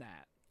fighting in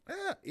that.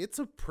 Yeah, it's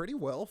a pretty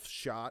well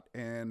shot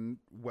and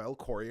well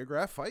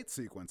choreographed fight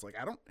sequence. Like,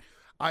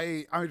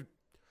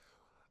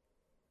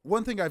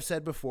 one thing I've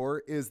said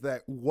before is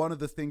that one of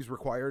the things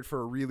required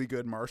for a really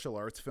good martial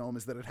arts film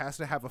is that it has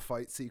to have a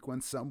fight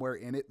sequence somewhere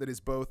in it that is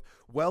both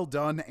well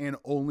done and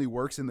only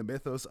works in the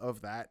mythos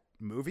of that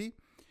movie.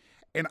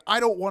 And I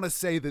don't want to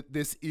say that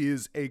this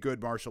is a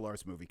good martial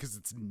arts movie, because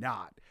it's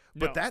not.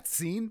 But that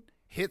scene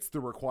hits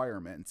the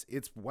requirements.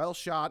 It's well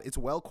shot. It's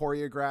well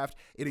choreographed.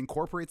 It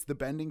incorporates the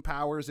bending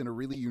powers in a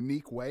really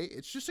unique way.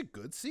 It's just a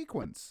good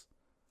sequence.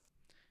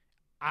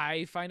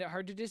 I find it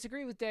hard to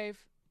disagree with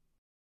Dave.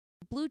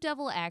 Blue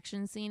Devil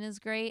action scene is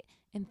great,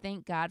 and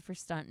thank God for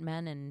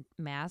stuntmen and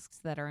masks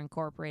that are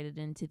incorporated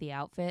into the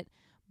outfit.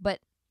 But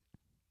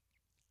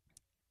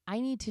I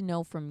need to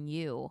know from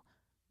you,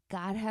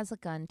 God has a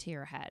gun to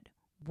your head.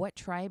 What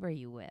tribe are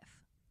you with?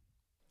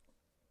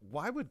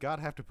 Why would God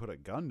have to put a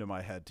gun to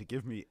my head to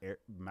give me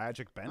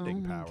magic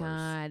bending powers? Oh,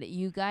 my God.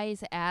 You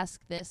guys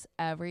ask this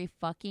every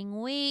fucking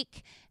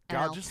week. And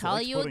God I'll just tell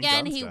likes you putting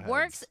again, guns he to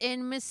works heads.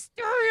 in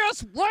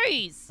mysterious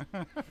ways.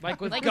 Like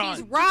with like guns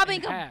he's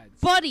robbing and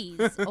heads.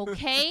 buddies,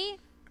 okay?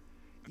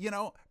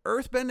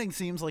 Earthbending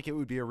seems like it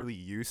would be a really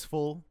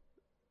useful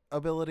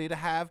ability to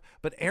have,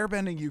 but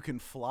airbending, you can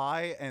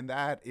fly, and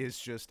that is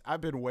just, I've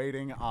been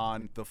waiting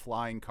on the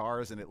flying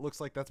cars, and it looks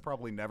like that's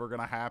probably never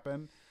going to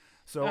happen.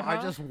 So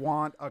I just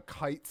want a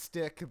kite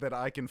stick that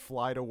I can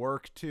fly to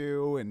work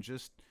to and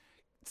just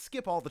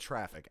skip all the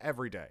traffic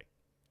every day.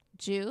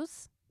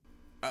 Juice?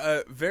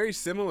 Very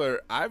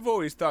similar. I've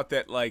always thought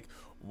that,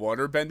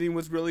 waterbending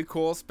was really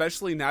cool,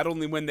 especially not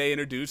only when they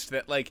introduced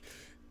that,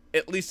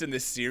 at least in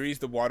this series,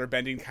 the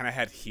waterbending kind of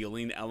had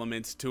healing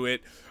elements to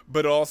it,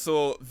 but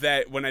also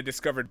that when I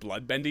discovered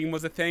bloodbending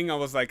was a thing, I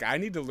was like, I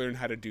need to learn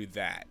how to do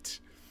that.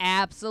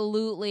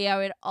 Absolutely. I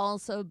would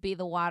also be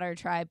the water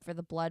tribe for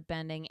the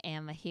bloodbending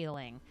and the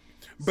healing.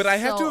 But I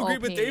have to So agree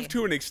with OP. Dave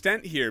to an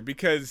extent here,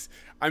 because,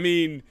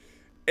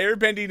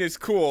 airbending is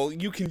cool.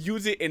 You can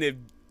use it in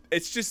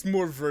It's just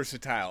more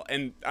versatile,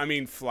 and I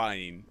mean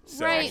flying.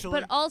 So. Right,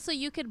 Actually- but also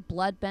you could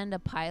bloodbend a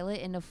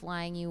pilot into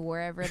flying you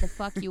wherever the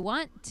fuck you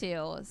want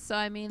to. So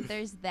I mean,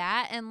 there's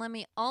that. And let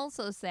me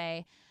also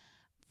say,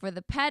 for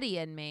the petty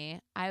in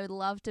me, I would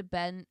love to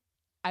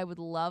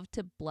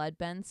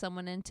bloodbend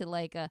someone into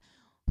like a,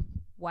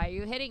 why are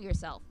you hitting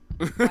yourself?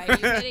 Why are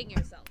you hitting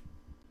yourself?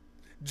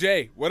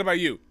 Jay, what about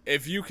you?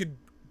 If you could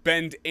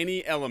bend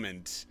any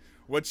element,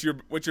 what's your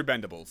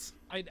bendables?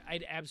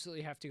 I'd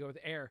absolutely have to go with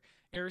air.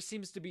 Air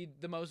seems to be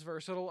the most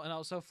versatile, and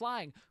also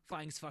flying.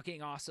 Flying's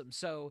fucking awesome.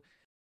 So,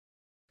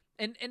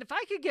 and if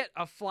I could get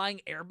a flying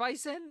air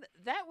bison,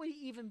 that would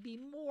even be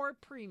more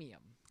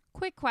premium.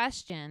 Quick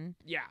question.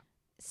 Yeah.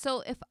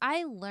 So if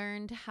I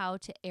learned how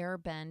to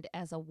airbend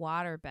as a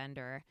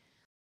waterbender,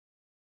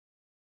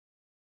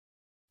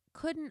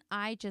 couldn't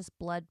I just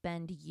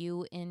bloodbend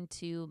you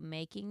into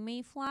making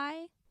me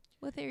fly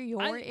with your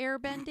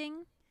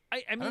airbending?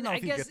 I mean, don't know I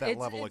if you guess get that it's,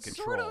 level of it's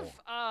sort of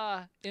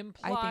I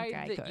implied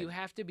that could. you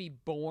have to be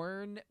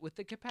born with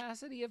the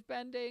capacity of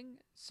bending.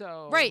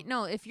 So Right,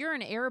 no, if you're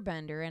an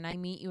airbender and I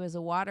meet you as a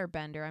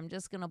waterbender, I'm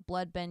just going to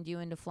bloodbend you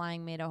into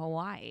flying me to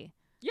Hawaii.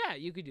 yeah,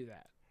 you could do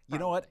that. You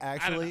know what? Probably.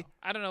 Actually,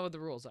 I don't know what the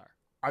rules are.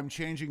 I'm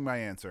changing my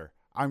answer.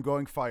 I'm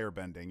going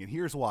firebending, and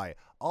here's why.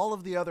 All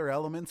of the other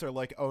elements are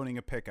like owning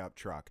a pickup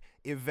truck.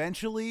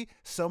 Eventually,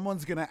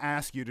 someone's going to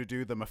ask you to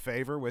do them a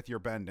favor with your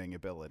bending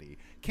ability.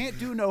 Can't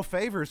do no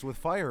favors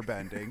with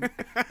firebending.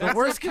 The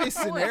worst case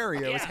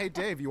scenario is, Yeah. hey,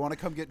 Dave, you want to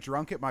come get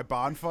drunk at my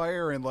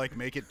bonfire and, like,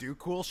 make it do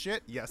cool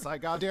shit? Yes, I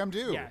goddamn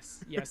do.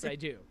 Yes, I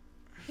do.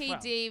 Hey, Well.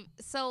 Dave,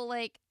 so,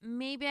 like,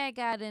 maybe I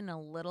got in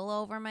a little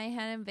over my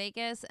head in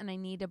Vegas and I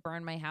need to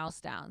burn my house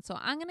down. So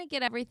I'm going to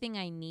get everything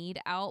I need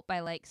out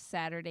by, like,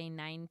 Saturday,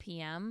 9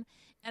 p.m.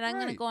 And I'm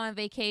going to Right. go on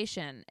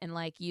vacation and,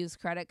 like, use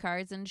credit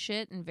cards and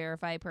shit and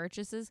verify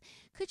purchases.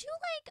 Could you,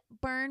 like,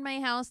 burn my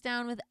house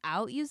down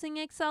without using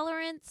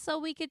accelerants so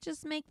we could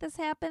just make this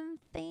happen?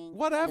 Thank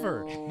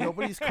Whatever. you.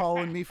 Nobody's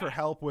calling me for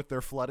help with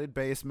their flooded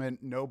basement.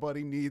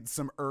 Nobody needs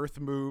some earth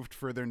moved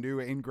for their new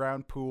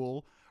in-ground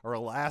pool or a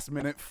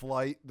last-minute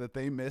flight that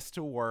they missed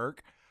to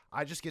work.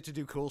 I just get to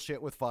do cool shit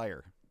with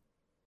fire.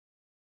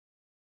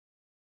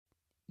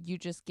 You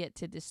just get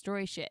to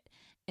destroy shit.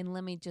 And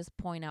let me just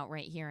point out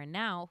right here and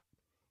now,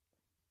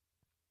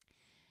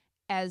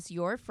 as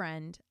your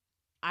friend,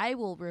 I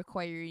will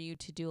require you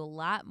to do a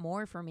lot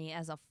more for me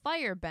as a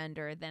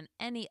firebender than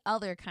any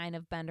other kind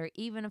of bender,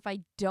 even if I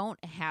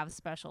don't have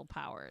special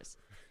powers.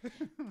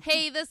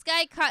 Hey, this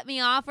guy cut me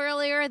off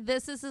earlier.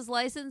 This is his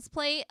license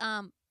plate.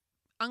 I'm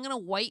going to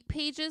white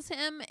pages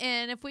him,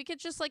 and if we could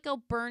just, like, go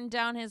burn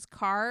down his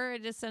car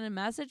and just send a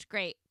message,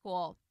 great,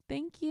 cool.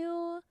 Thank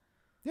you.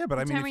 Yeah, but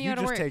I What mean, time are if you you out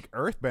of just work? take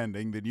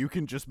earthbending, then you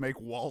can just make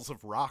walls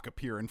of rock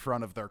appear in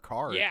front of their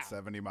car Yeah. at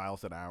 70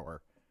 miles an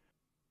hour.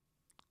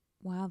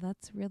 Wow,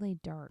 that's really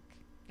dark.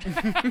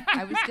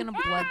 I was going to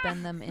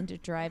bloodbend them into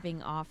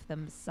driving off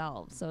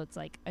themselves, so it's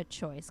like a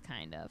choice,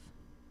 kind of.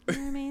 You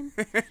know what I mean?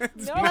 No,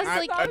 Plus, it's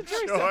like, not a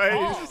choice at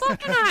all.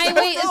 Fucking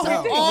highway is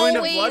No. Point of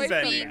always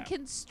bloodbending. being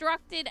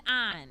constructed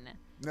on.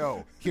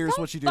 No, here's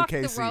Don't what you do, fuck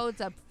Casey. the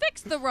roads up.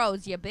 Fix the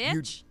roads, you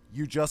bitch.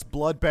 You just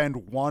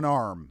bloodbend one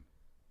arm.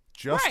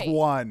 Just Right.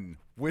 one.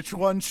 Which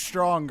one's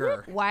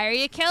stronger? Why are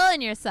you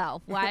killing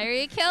yourself? Why are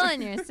you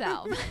killing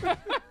yourself?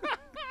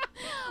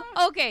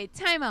 Okay,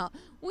 time out.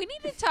 We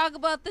need to talk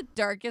about the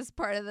darkest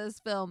part of this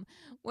film,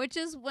 which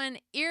is when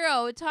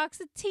Eero talks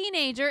a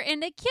teenager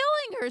into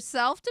killing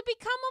herself to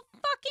become a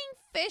fucking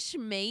fish,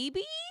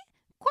 maybe?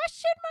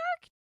 Question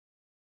mark?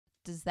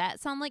 Does that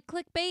sound like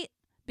clickbait?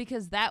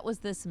 Because that was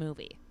this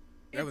movie.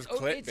 That was It's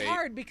clickbait.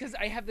 hard because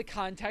I have the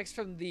context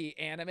from the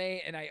anime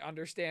and I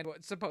understand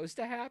what's supposed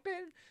to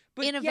happen.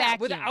 But In a yeah,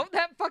 vacuum. without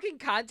that fucking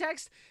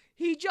context,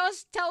 he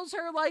just tells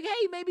her, like,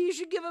 hey, maybe you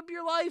should give up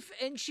your life.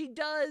 And she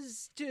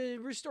does to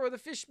restore the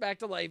fish back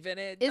to life. And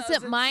it Is it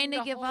doesn't mine seem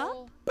to give up?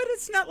 whole- But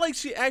it's not like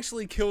she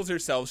actually kills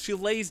herself. She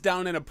lays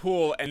down in a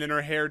pool, and then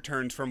her hair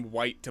turns from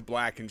white to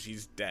black, and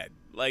she's dead.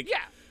 Like,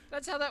 Yeah,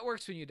 that's how that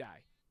works when you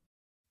die.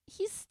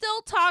 He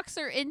still talks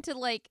her into,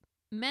 like,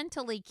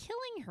 mentally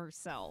killing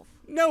herself.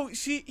 no,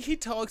 he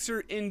talks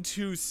her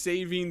into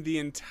saving the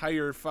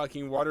entire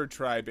fucking water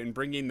tribe and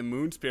bringing the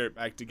moon spirit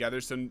back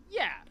together, so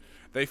Yeah.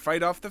 they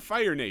fight off the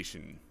Fire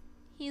Nation.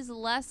 He's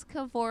less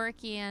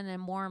Kevorkian and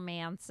more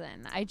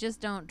Manson. I just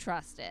don't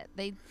trust it.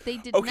 They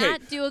did Okay,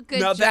 not do a good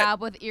now that-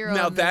 job with Eero.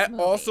 Now in this that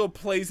movie. also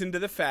plays into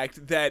the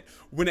fact that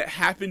when it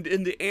happened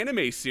in the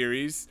anime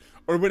series,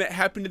 or when it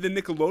happened in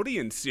the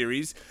Nickelodeon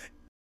series,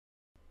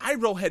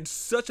 Iroh had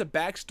such a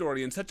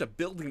backstory and such a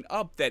building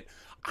up that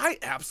I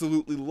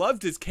absolutely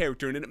loved his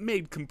character, and it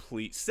made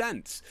complete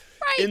sense.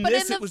 right, in but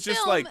this, in it the was film,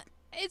 just like,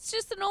 it's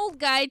just an old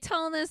guy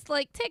telling this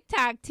like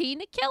TikTok teen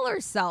to kill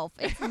herself.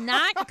 It's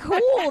not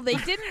cool. They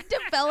didn't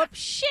develop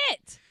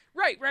shit.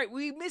 Right.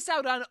 We miss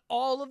out on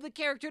all of the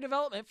character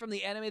development from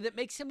the anime that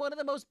makes him one of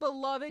the most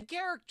beloved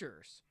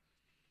characters.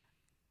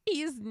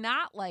 He's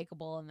not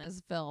likable in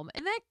this film,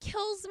 and that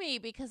kills me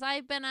because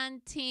I've been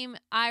on Team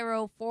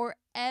Iroh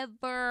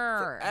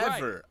forever.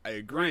 forever. I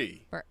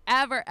agree.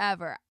 Forever,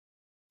 ever.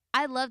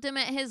 I loved him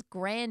at his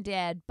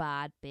granddad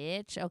bod,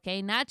 bitch.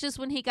 Okay, not just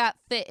when he got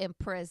fit in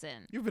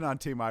prison. You've been on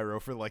Team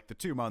Iroh for like the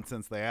 2 months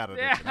since they added it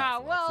to Yeah,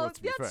 Netflix, well, let's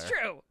be that's fair.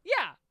 true.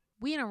 Yeah.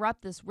 We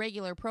interrupt this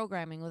regular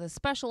programming with a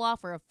special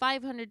offer of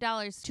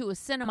 $500 to a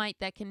Cinemite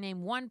that can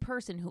name one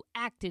person who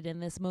acted in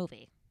this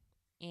movie.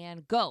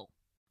 And go.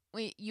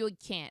 Wait, you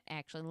can't,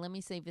 actually. Let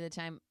me save you the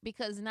time.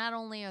 Because not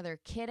only are there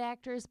kid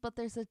actors, but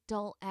there's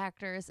adult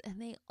actors,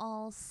 and they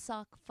all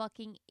suck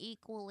fucking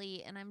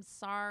equally. And I'm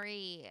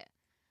sorry.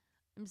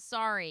 I'm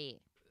sorry.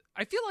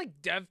 I feel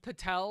like Dev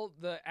Patel,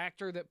 the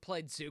actor that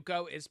played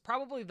Zuko, is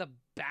probably the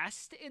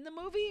best in the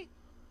movie.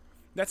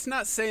 That's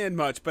not saying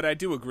much, but I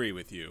do agree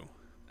with you.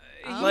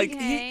 Okay. Like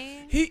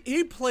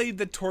he played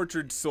the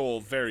tortured soul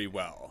very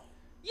well.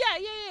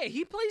 Yeah.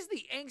 He plays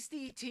the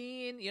angsty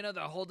teen,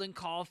 the Holden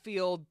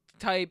Caulfield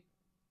type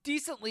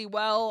decently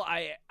well.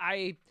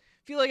 I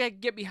feel like I can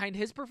get behind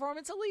his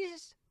performance at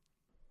least.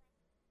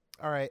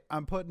 All right,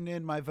 I'm putting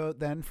in my vote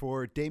then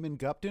for Damon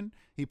Gupton.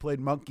 He played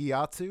Monk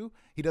Gyatso.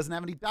 He doesn't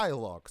have any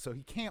dialogue, so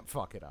he can't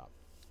fuck it up.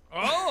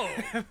 Oh.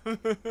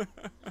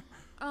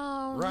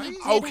 Oh, Right? he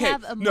did Okay,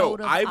 have no,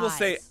 emotive I will eyes,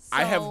 say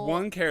I have so-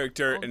 one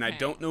character, and I okay.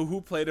 don't know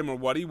who played him or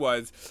what he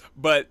was,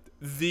 but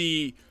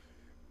the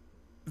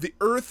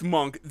Earth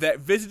monk that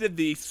visited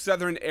the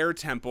Southern Air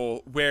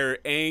Temple where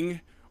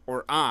Aang,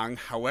 or Ang,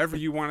 however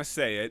you want to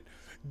say it,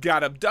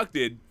 got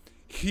abducted,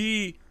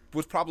 he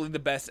was probably the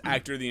best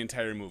actor of the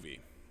entire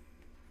movie.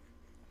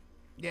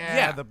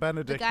 Yeah. The The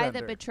Benedict guy Bender.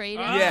 that betrayed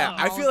him. Oh. Yeah,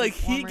 and I all feel of like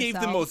his he former gave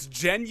the selves. most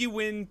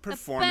genuine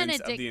performance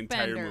of Benedict the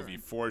entire Bender. movie,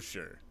 for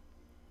sure.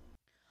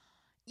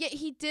 Yeah,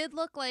 he did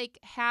look like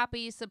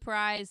happy,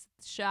 surprised,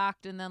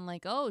 shocked, and then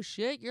like, oh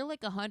shit, you're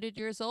like 100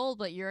 years old,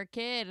 but you're a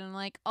kid. And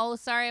like, oh,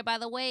 sorry, by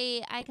the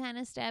way, I kind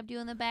of stabbed you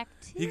in the back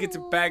too. He gets a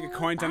bag of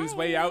coins on his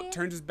way Bye. out,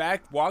 turns his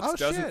back, walks, Oh,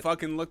 doesn't shit.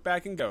 fucking look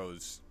back, and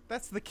goes.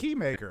 That's the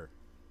Keymaker.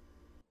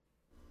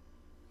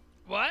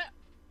 What?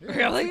 Yeah,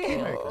 Really? that's the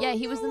Keymaker. Yeah,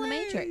 he was in the way.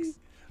 Matrix.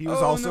 He was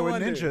Oh, also no a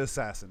wonder. ninja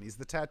assassin. He's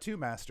the tattoo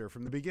master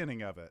from the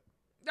beginning of it.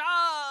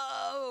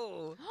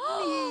 Oh.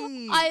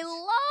 I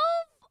love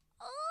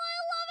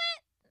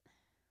it.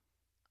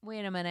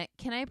 Wait a minute.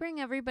 Can I bring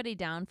everybody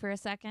down for a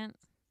second?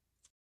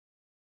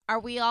 Are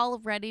we all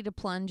ready to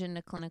plunge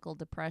into clinical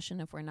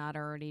depression if we're not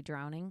already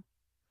drowning?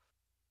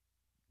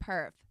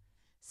 Perf.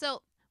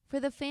 So, for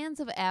the fans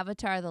of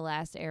Avatar: The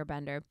Last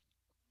Airbender,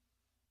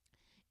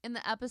 in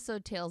the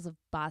episode Tales of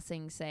Ba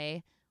Sing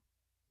Se,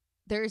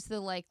 there's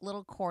the like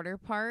little quarter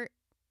part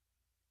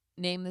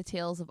named The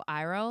Tales of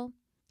Iroh.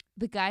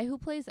 The guy who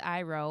plays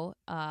Iroh,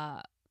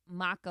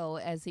 Mako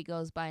as he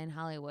goes by in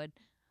Hollywood,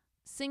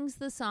 sings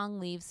the song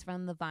Leaves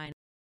from the Vine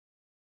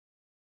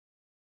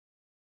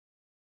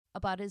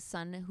about his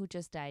son who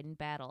just died in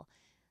battle.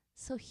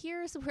 So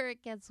here's where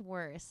it gets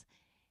worse.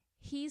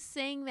 He's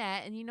saying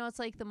that, and it's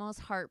like the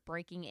most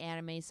heartbreaking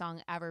anime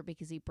song ever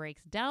because he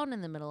breaks down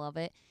in the middle of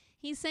it.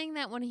 He's saying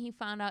that when he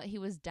found out he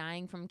was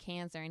dying from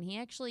cancer, and he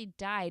actually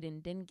died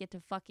and didn't get to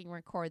fucking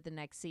record the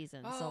next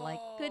season. So, like,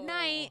 good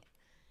night.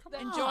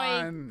 Enjoy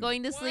on.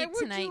 going to Why sleep would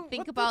tonight. you- Think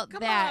what the- about come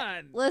that.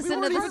 on. Listen We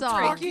to weren't the even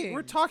song. talking-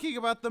 We're talking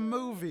about the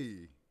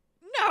movie.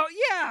 No,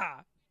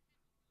 yeah.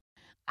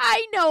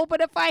 I know,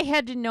 but if I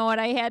had to know it,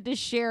 I had to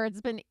share.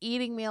 It's been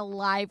eating me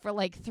alive for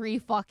like 3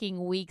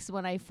 fucking weeks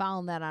when I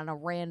found that on a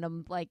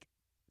random, like,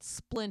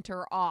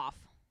 splinter off.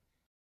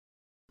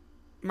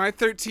 My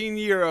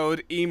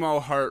 13-year-old emo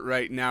heart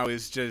right now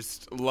is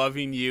just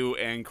loving you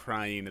and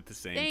crying at the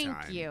same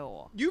time. Thank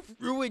you. You've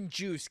ruined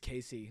Juice,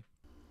 Casey.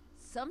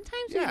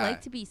 Sometimes we Yeah.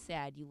 like to be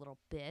sad, you little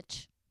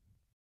bitch.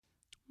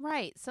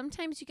 Right.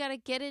 Sometimes you got to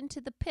get into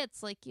the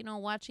pits, like,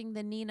 watching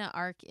the Nina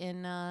arc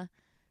in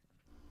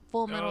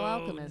Full Metal Oh,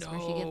 Alchemist, where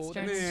she gets no,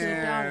 turned into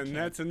a dog. Man,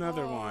 that's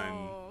another one.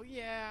 Oh,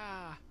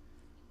 yeah.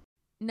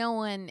 No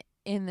one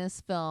in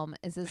this film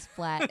is as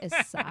flat as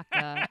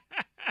Sokka.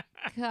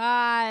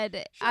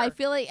 God, I Sure.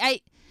 feel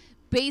like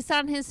based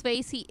on his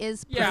face, he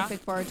is Yeah.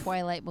 perfect for a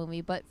Twilight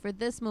movie. But for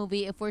this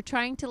movie, if we're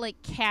trying to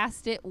like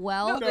cast it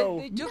well, No.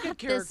 They took a not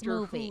this character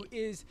movie. who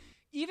is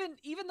even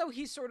though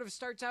he sort of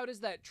starts out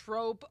as that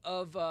trope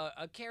of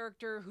a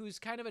character who's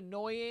kind of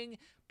annoying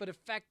but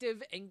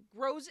effective and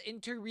grows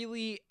into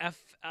really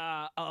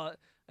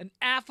an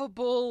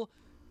affable,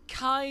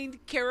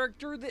 kind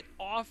character that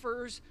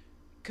offers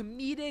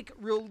comedic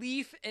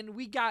relief, and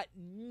we got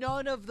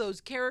none of those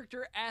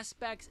character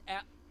aspects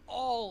at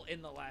all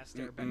in The Last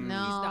Airbender. No.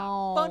 He's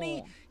not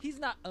funny, he's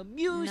not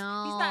amused, he's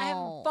not having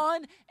No.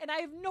 fun, and I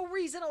have no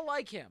reason to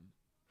like him.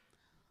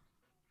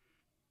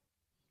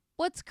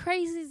 what's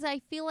crazy is I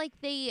feel like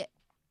they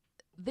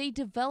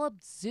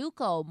developed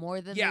Zuko more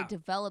than Yeah. they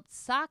developed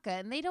Sokka,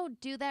 and they don't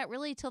do that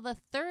really till the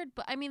third.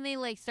 But I mean, they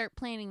like start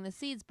planting the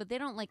seeds, but they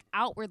don't like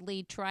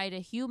outwardly try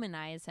to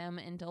humanize him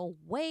until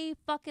way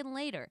fucking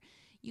later.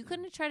 You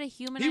couldn't try to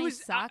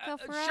humanize Sokka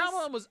for us.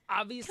 Shyamalan was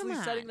obviously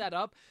Come setting on. that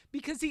up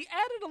because he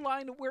added a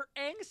line where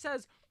Aang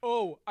says,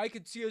 "Oh, I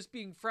could see us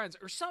being friends,"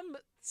 or some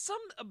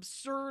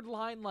absurd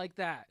line like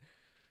that.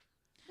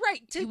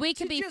 Right? We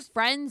can be just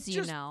friends,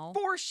 just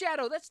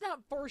foreshadow. That's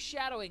not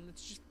foreshadowing.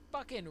 That's just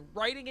fucking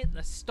writing it in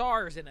the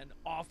stars in an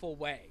awful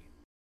way.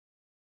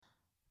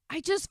 I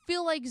just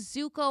feel like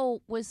Zuko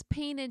was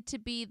painted to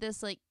be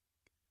this like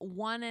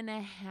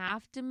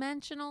 1.5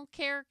 dimensional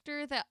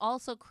character that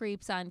also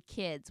creeps on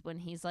kids when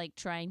he's like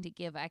trying to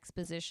give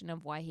exposition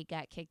of why he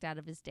got kicked out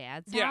of his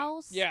dad's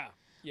house. Yeah.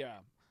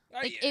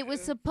 Like it was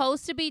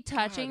supposed to be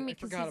touching God, I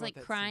because forgot he's about like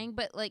that crying, scene.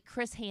 but like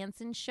Chris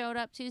Hansen showed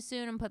up too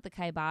soon and put the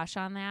kibosh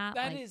on that.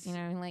 That like, is- you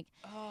know, like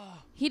Oh.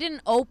 he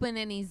didn't open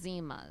any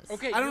Zimas.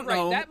 Okay, I you're don't right.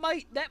 know. That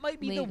might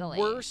be Legally.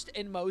 the worst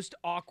and most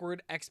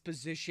awkward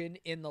exposition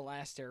in The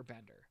Last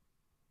Airbender.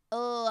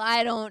 Oh,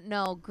 I don't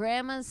know.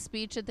 Grandma's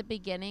speech at the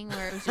beginning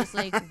where it was just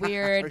like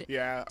weird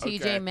Yeah.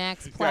 TJ okay.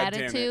 Maxx God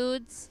damn it.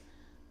 platitudes.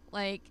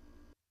 Like,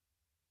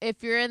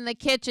 if you're in the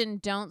kitchen,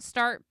 don't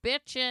start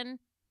bitching.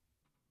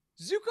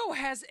 Zuko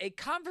has a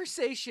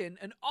conversation,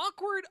 an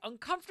awkward,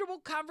 uncomfortable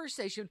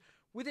conversation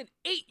with an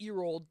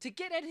 8-year-old to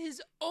get at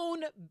his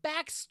own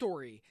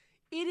backstory.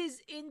 It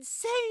is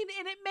insane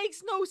and it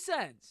makes no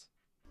sense.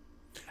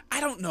 I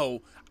don't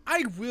know.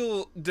 I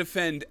will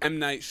defend M.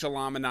 Night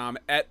Shyamalan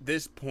at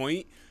this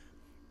point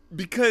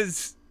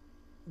because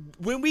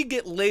when we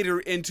get later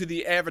into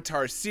the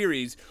Avatar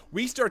series,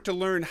 we start to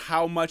learn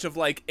how much of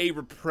like a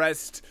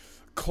repressed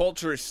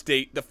culture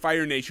state the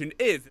Fire Nation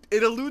is.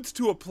 It alludes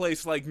to a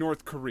place like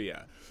North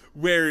Korea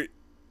where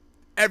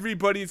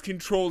everybody's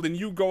controlled and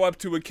you go up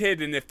to a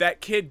kid and if that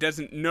kid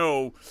doesn't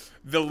know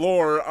the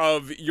lore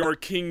of your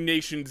king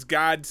nation's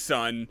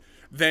godson,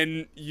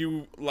 then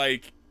you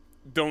like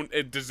don't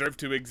deserve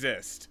to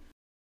exist.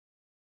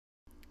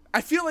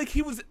 I feel like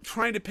he was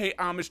trying to pay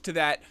homage to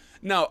that.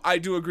 Now, I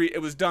do agree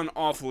it was done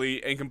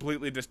awfully and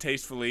completely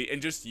distastefully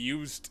and just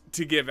used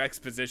to give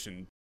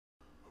exposition.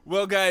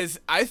 Well, guys,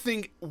 I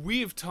think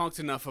we've talked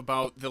enough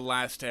about The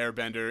Last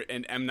Airbender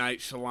and M. Night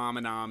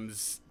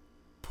Shyamalan's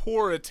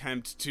poor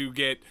attempt to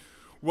get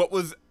what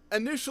was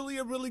initially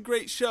a really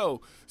great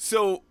show.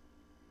 So,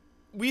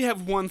 we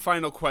have one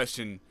final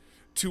question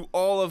to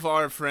all of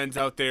our friends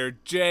out there.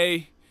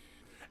 Jay,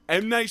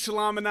 M. Night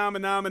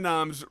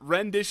Shyamalan's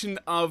rendition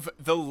of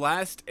The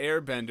Last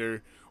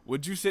Airbender,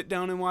 would you sit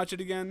down and watch it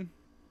again?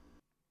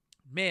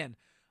 Man,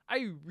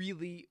 I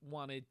really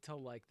wanted to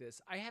like this.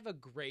 I have a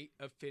great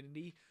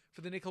affinity for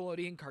the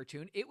Nickelodeon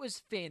cartoon. It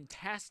was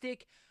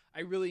fantastic.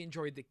 I really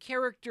enjoyed the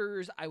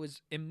characters. I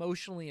was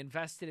emotionally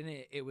invested in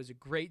it. It was a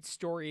great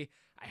story.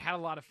 I had a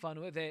lot of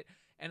fun with it.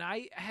 And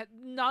I had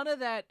none of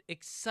that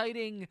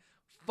exciting,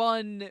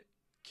 fun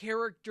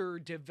character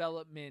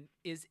development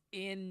is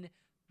in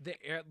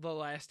the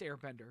Last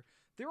Airbender.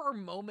 There are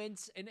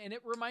moments, and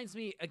it reminds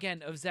me,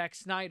 again, of Zack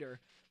Snyder.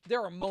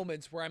 There are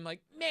moments where I'm like,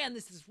 man,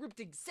 this is ripped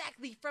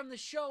exactly from the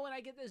show, and I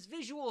get this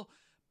visual,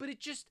 but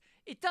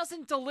it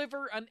doesn't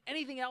deliver on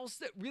anything else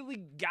that really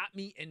got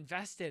me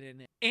invested in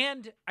it.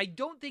 And I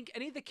don't think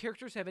any of the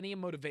characters have any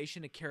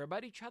motivation to care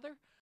about each other.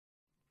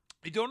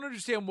 I don't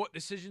understand what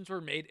decisions were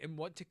made and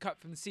what to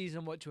cut from the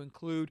season, what to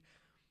include.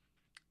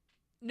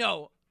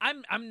 No,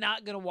 I'm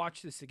not going to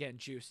watch this again,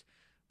 Juice.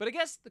 But I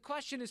guess the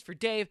question is for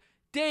Dave.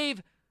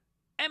 Dave,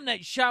 M.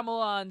 Night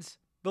Shyamalan's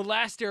The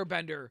Last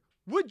Airbender,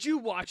 would you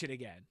watch it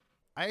again?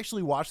 I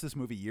actually watched this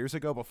movie years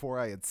ago before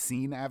I had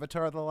seen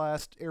Avatar: The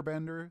Last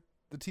Airbender,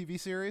 the TV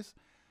series.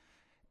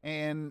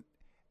 And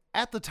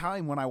at the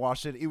time when I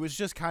watched it, it was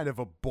just kind of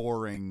a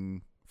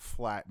boring,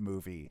 flat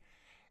movie.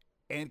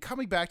 And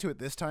coming back to it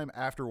this time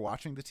after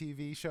watching the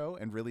TV show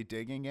and really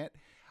digging it,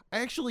 I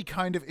actually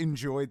kind of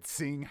enjoyed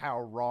seeing how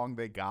wrong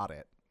they got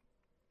it.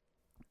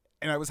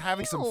 And I was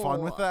having some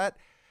fun with that.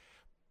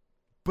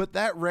 But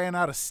that ran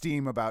out of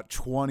steam about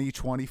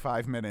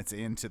 25 minutes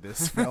into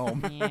this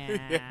film.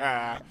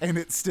 Yeah. And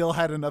it still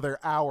had another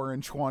hour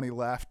and 20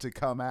 left to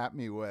come at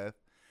me with.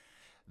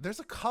 There's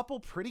a couple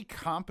pretty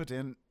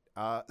competent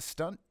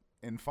stunt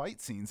and fight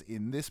scenes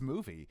in this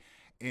movie.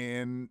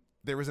 And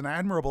there was an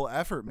admirable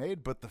effort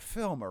made, but the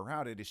film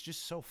around it is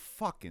just so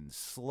fucking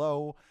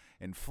slow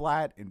and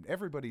flat, and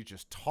everybody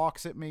just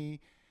talks at me.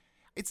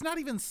 It's not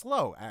even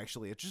slow,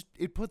 actually.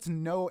 It puts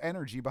no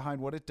energy behind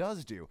what it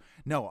does do.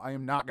 No, I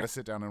am not going to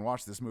sit down and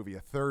watch this movie a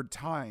third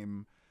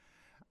time.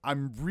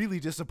 I'm really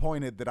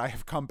disappointed that I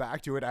have come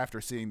back to it after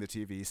seeing the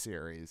TV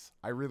series.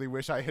 I really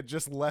wish I had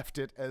just left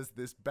it as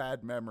this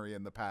bad memory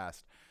in the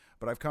past.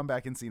 But I've come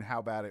back and seen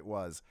how bad it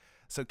was.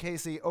 So,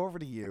 Casey, over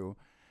to you.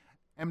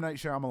 M. Night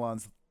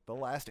Shyamalan's The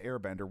Last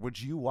Airbender.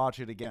 Would you watch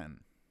it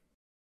again?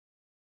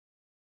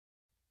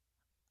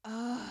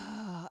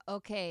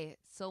 Okay,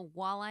 so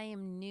while I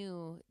am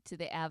new to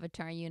the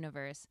Avatar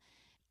universe,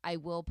 I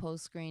will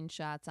post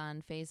screenshots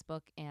on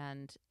Facebook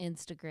and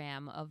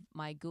Instagram of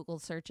my Google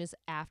searches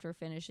after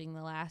finishing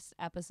the last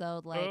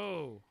episode. Like,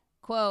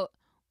 quote,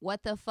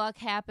 what the fuck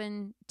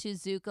happened to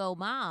Zuko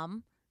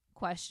mom? ?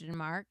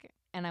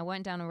 And I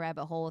went down a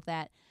rabbit hole with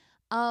that.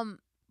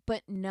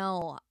 But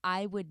no,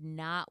 I would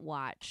not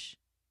watch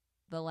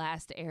The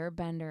Last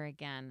Airbender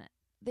again.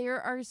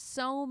 There are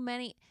so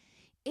many.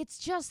 It's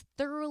just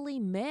thoroughly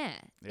meh.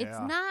 Yeah. It's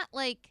not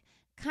like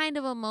kind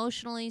of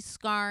emotionally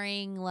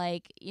scarring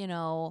like, you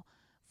know,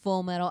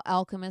 Full Metal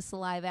Alchemist the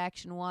live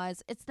action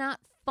was. It's not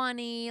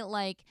funny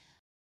like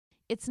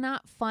It's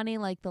not funny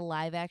like the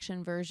live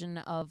action version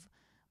of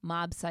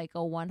Mob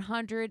Psycho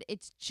 100.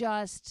 It's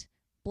just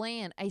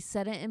bland. I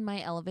said it in my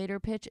elevator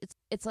pitch.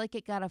 It's like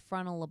it got a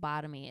frontal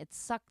lobotomy. It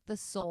sucked the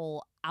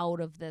soul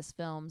out of this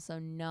film. So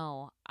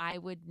no, I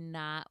would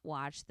not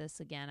watch this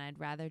again. I'd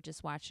rather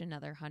just watch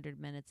another 100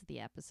 minutes of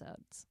the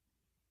episodes.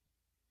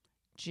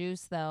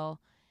 Juice, though,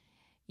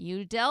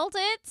 you dealt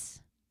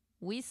it.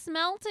 We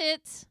smelt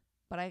it.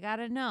 But I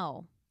gotta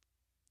know.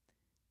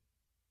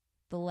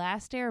 The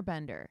Last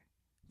Airbender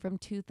from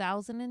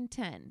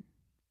 2010.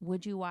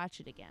 Would you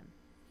watch it again?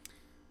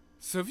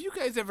 So have you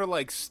guys ever,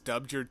 like,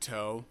 stubbed your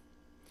toe?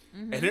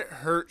 Mm-hmm. And it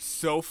hurt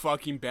so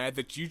fucking bad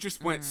that you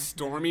just went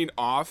storming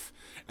off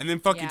and then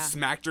fucking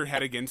smacked your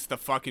head against the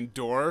fucking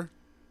door?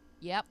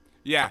 Yep.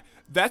 Yeah,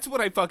 that's what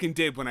I fucking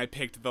did when I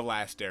picked The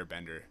Last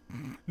Airbender.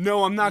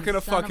 No, I'm not going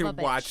to fucking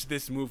watch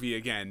this movie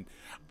again.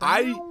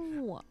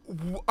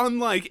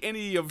 Unlike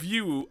any of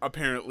you,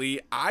 apparently,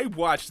 I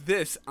watched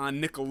this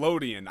on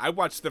Nickelodeon. I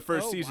watched the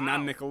first season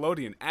on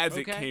Nickelodeon as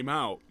it came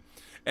out.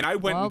 And I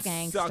went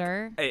and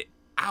sucked it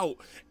out.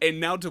 And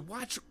now to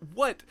watch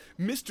what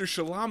Mr.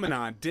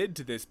 Shyamalan did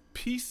to this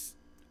piece.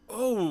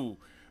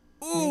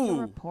 Make a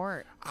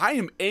report. I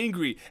am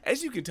angry.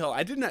 As you can tell,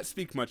 I did not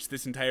speak much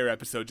this entire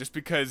episode just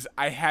because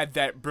I had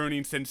that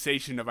burning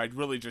sensation of I'd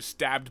really just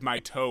stabbed my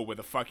toe with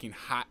a fucking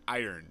hot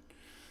iron.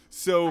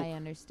 So I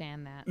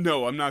understand that.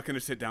 No, I'm not going to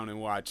sit down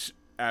and watch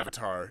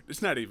Avatar.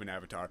 It's not even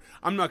Avatar.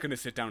 I'm not going to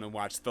sit down and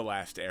watch The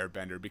Last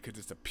Airbender because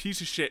it's a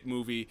piece of shit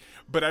movie,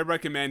 but I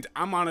recommend.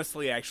 I'm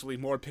honestly actually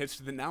more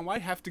pissed that now I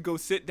have to go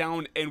sit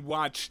down and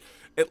watch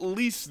at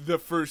least the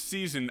first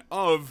season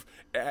of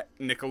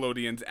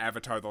Nickelodeon's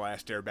Avatar: The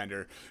Last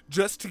Airbender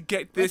just to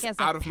get this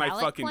out of my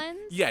fucking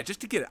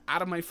just to get it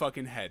out of my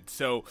fucking head.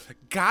 So,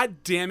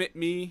 god damn it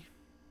me.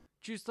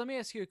 Juice, let me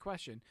ask you a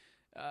question.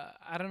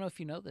 I don't know if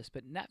you know this,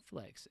 but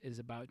Netflix is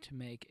about to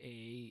make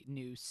a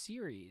new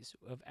series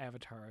of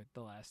Avatar: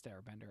 The Last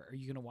Airbender. Are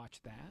you going to watch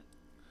that?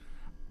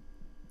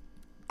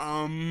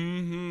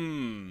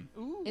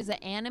 Ooh. Is it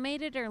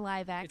animated or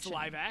live action? It's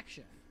live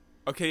action.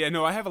 Okay,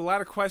 I have a lot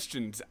of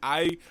questions.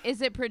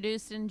 Is it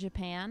produced in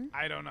Japan?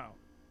 I don't know.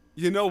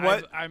 You know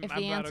what? If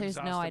the answer is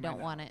no, I don't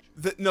want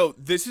it. No,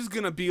 this is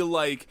going to be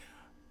like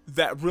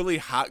that really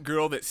hot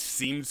girl that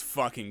seems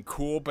fucking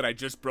cool, but I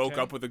just broke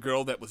up with a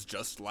girl that was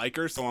just like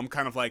her, so I'm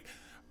kind of like,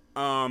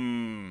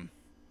 can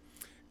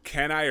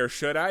I or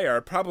should I?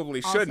 Or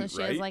probably shouldn't,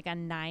 also, she has like a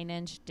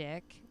 9-inch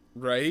dick.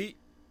 Right?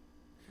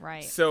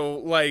 Right. So,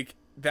 like,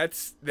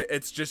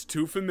 it's just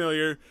too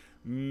familiar,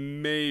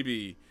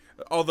 maybe.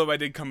 Although I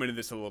did come into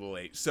this a little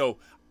late. So,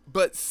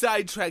 but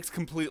sidetracks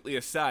completely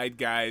aside,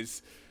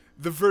 guys,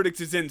 the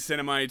verdict is in,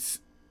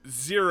 Cinemites.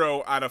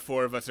 0 out of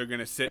 4 of us are going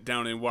to sit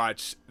down and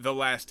watch The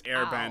Last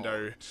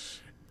Airbender.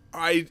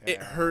 It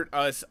hurt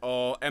us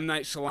all. M.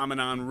 Night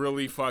Shyamalan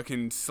really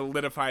fucking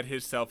solidified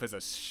himself as a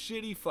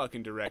shitty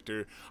fucking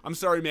director. I'm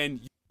sorry,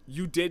 man.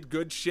 You did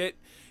good shit.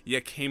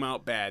 You came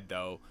out bad,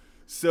 though.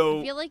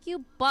 So I feel like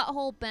you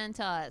butthole bent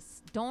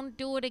us. Don't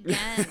do it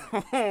again.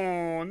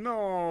 Oh,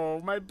 no.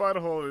 My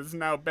butthole is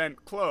now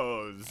bent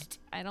closed.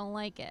 I don't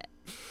like it.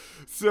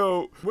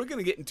 So we're going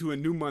to get into a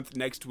new month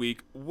next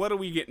week. What are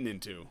we getting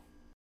into?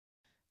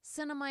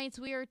 Cinemites,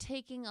 we are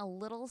taking a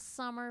little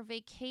summer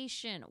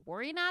vacation.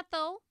 Worry not,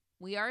 though.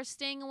 We are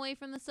staying away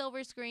from the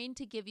silver screen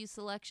to give you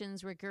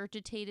selections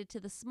regurgitated to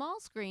the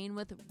small screen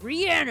with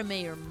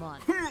Reanimator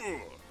Month.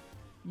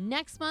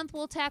 Next month,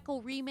 we'll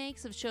tackle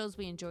remakes of shows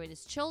we enjoyed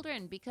as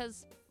children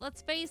because,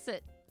 let's face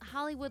it,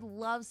 Hollywood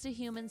loves to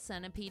human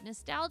centipede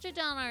nostalgia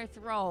down our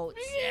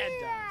throats. Yeah,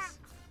 it does.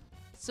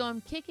 So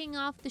I'm kicking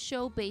off the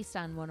show based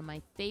on one of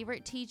my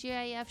favorite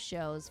TGIF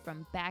shows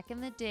from back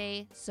in the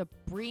day,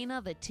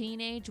 Sabrina the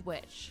Teenage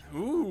Witch.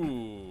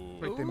 Ooh.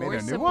 Wait, they made a new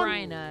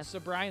Sabrina.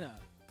 one?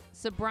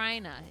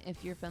 Sabrina,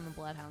 if you're from the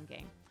Bloodhound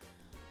Gang.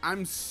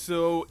 I'm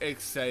so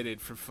excited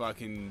for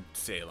fucking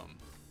Salem.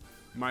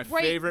 My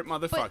favorite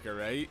motherfucker,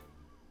 right?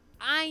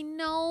 I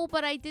know,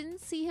 but I didn't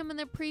see him in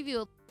the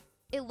preview.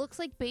 It looks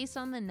like based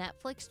on the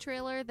Netflix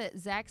trailer that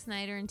Zack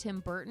Snyder and Tim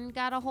Burton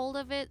got a hold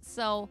of it,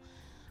 so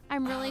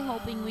I'm really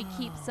hoping we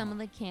keep some of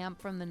the camp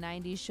from the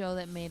 90s show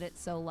that made it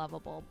so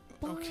lovable.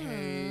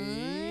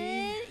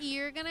 Okay. But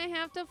you're going to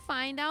have to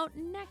find out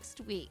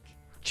next week.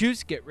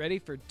 Juice, get ready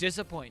for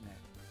disappointment.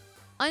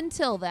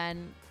 Until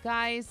then,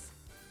 guys,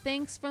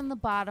 thanks from the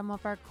bottom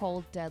of our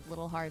cold, dead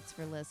little hearts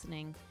for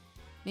listening.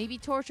 Maybe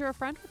torture a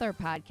friend with our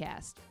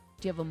podcast.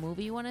 Do you have a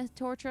movie you want to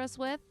torture us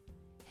with?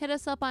 Hit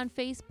us up on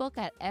Facebook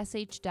at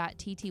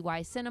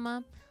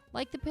sh.ttycinema.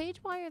 Like the page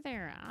while you're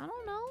there. I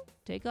don't know.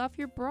 Take off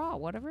your bra,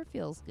 whatever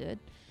feels good.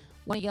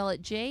 Want to yell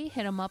at Jay?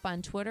 Hit him up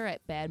on Twitter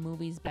at Bad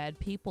Movies Bad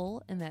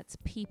People, and that's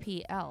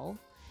PPL.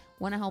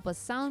 Want to help us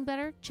sound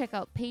better? Check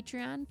out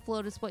Patreon.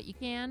 Float us what you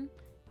can.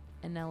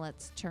 And now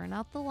let's turn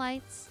out the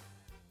lights.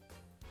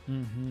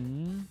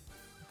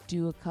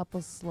 Do a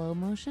couple slow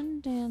motion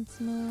dance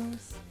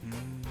moves.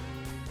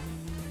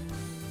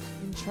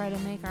 And try to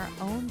make our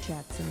own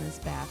jets in this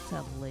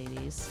bathtub,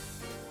 ladies.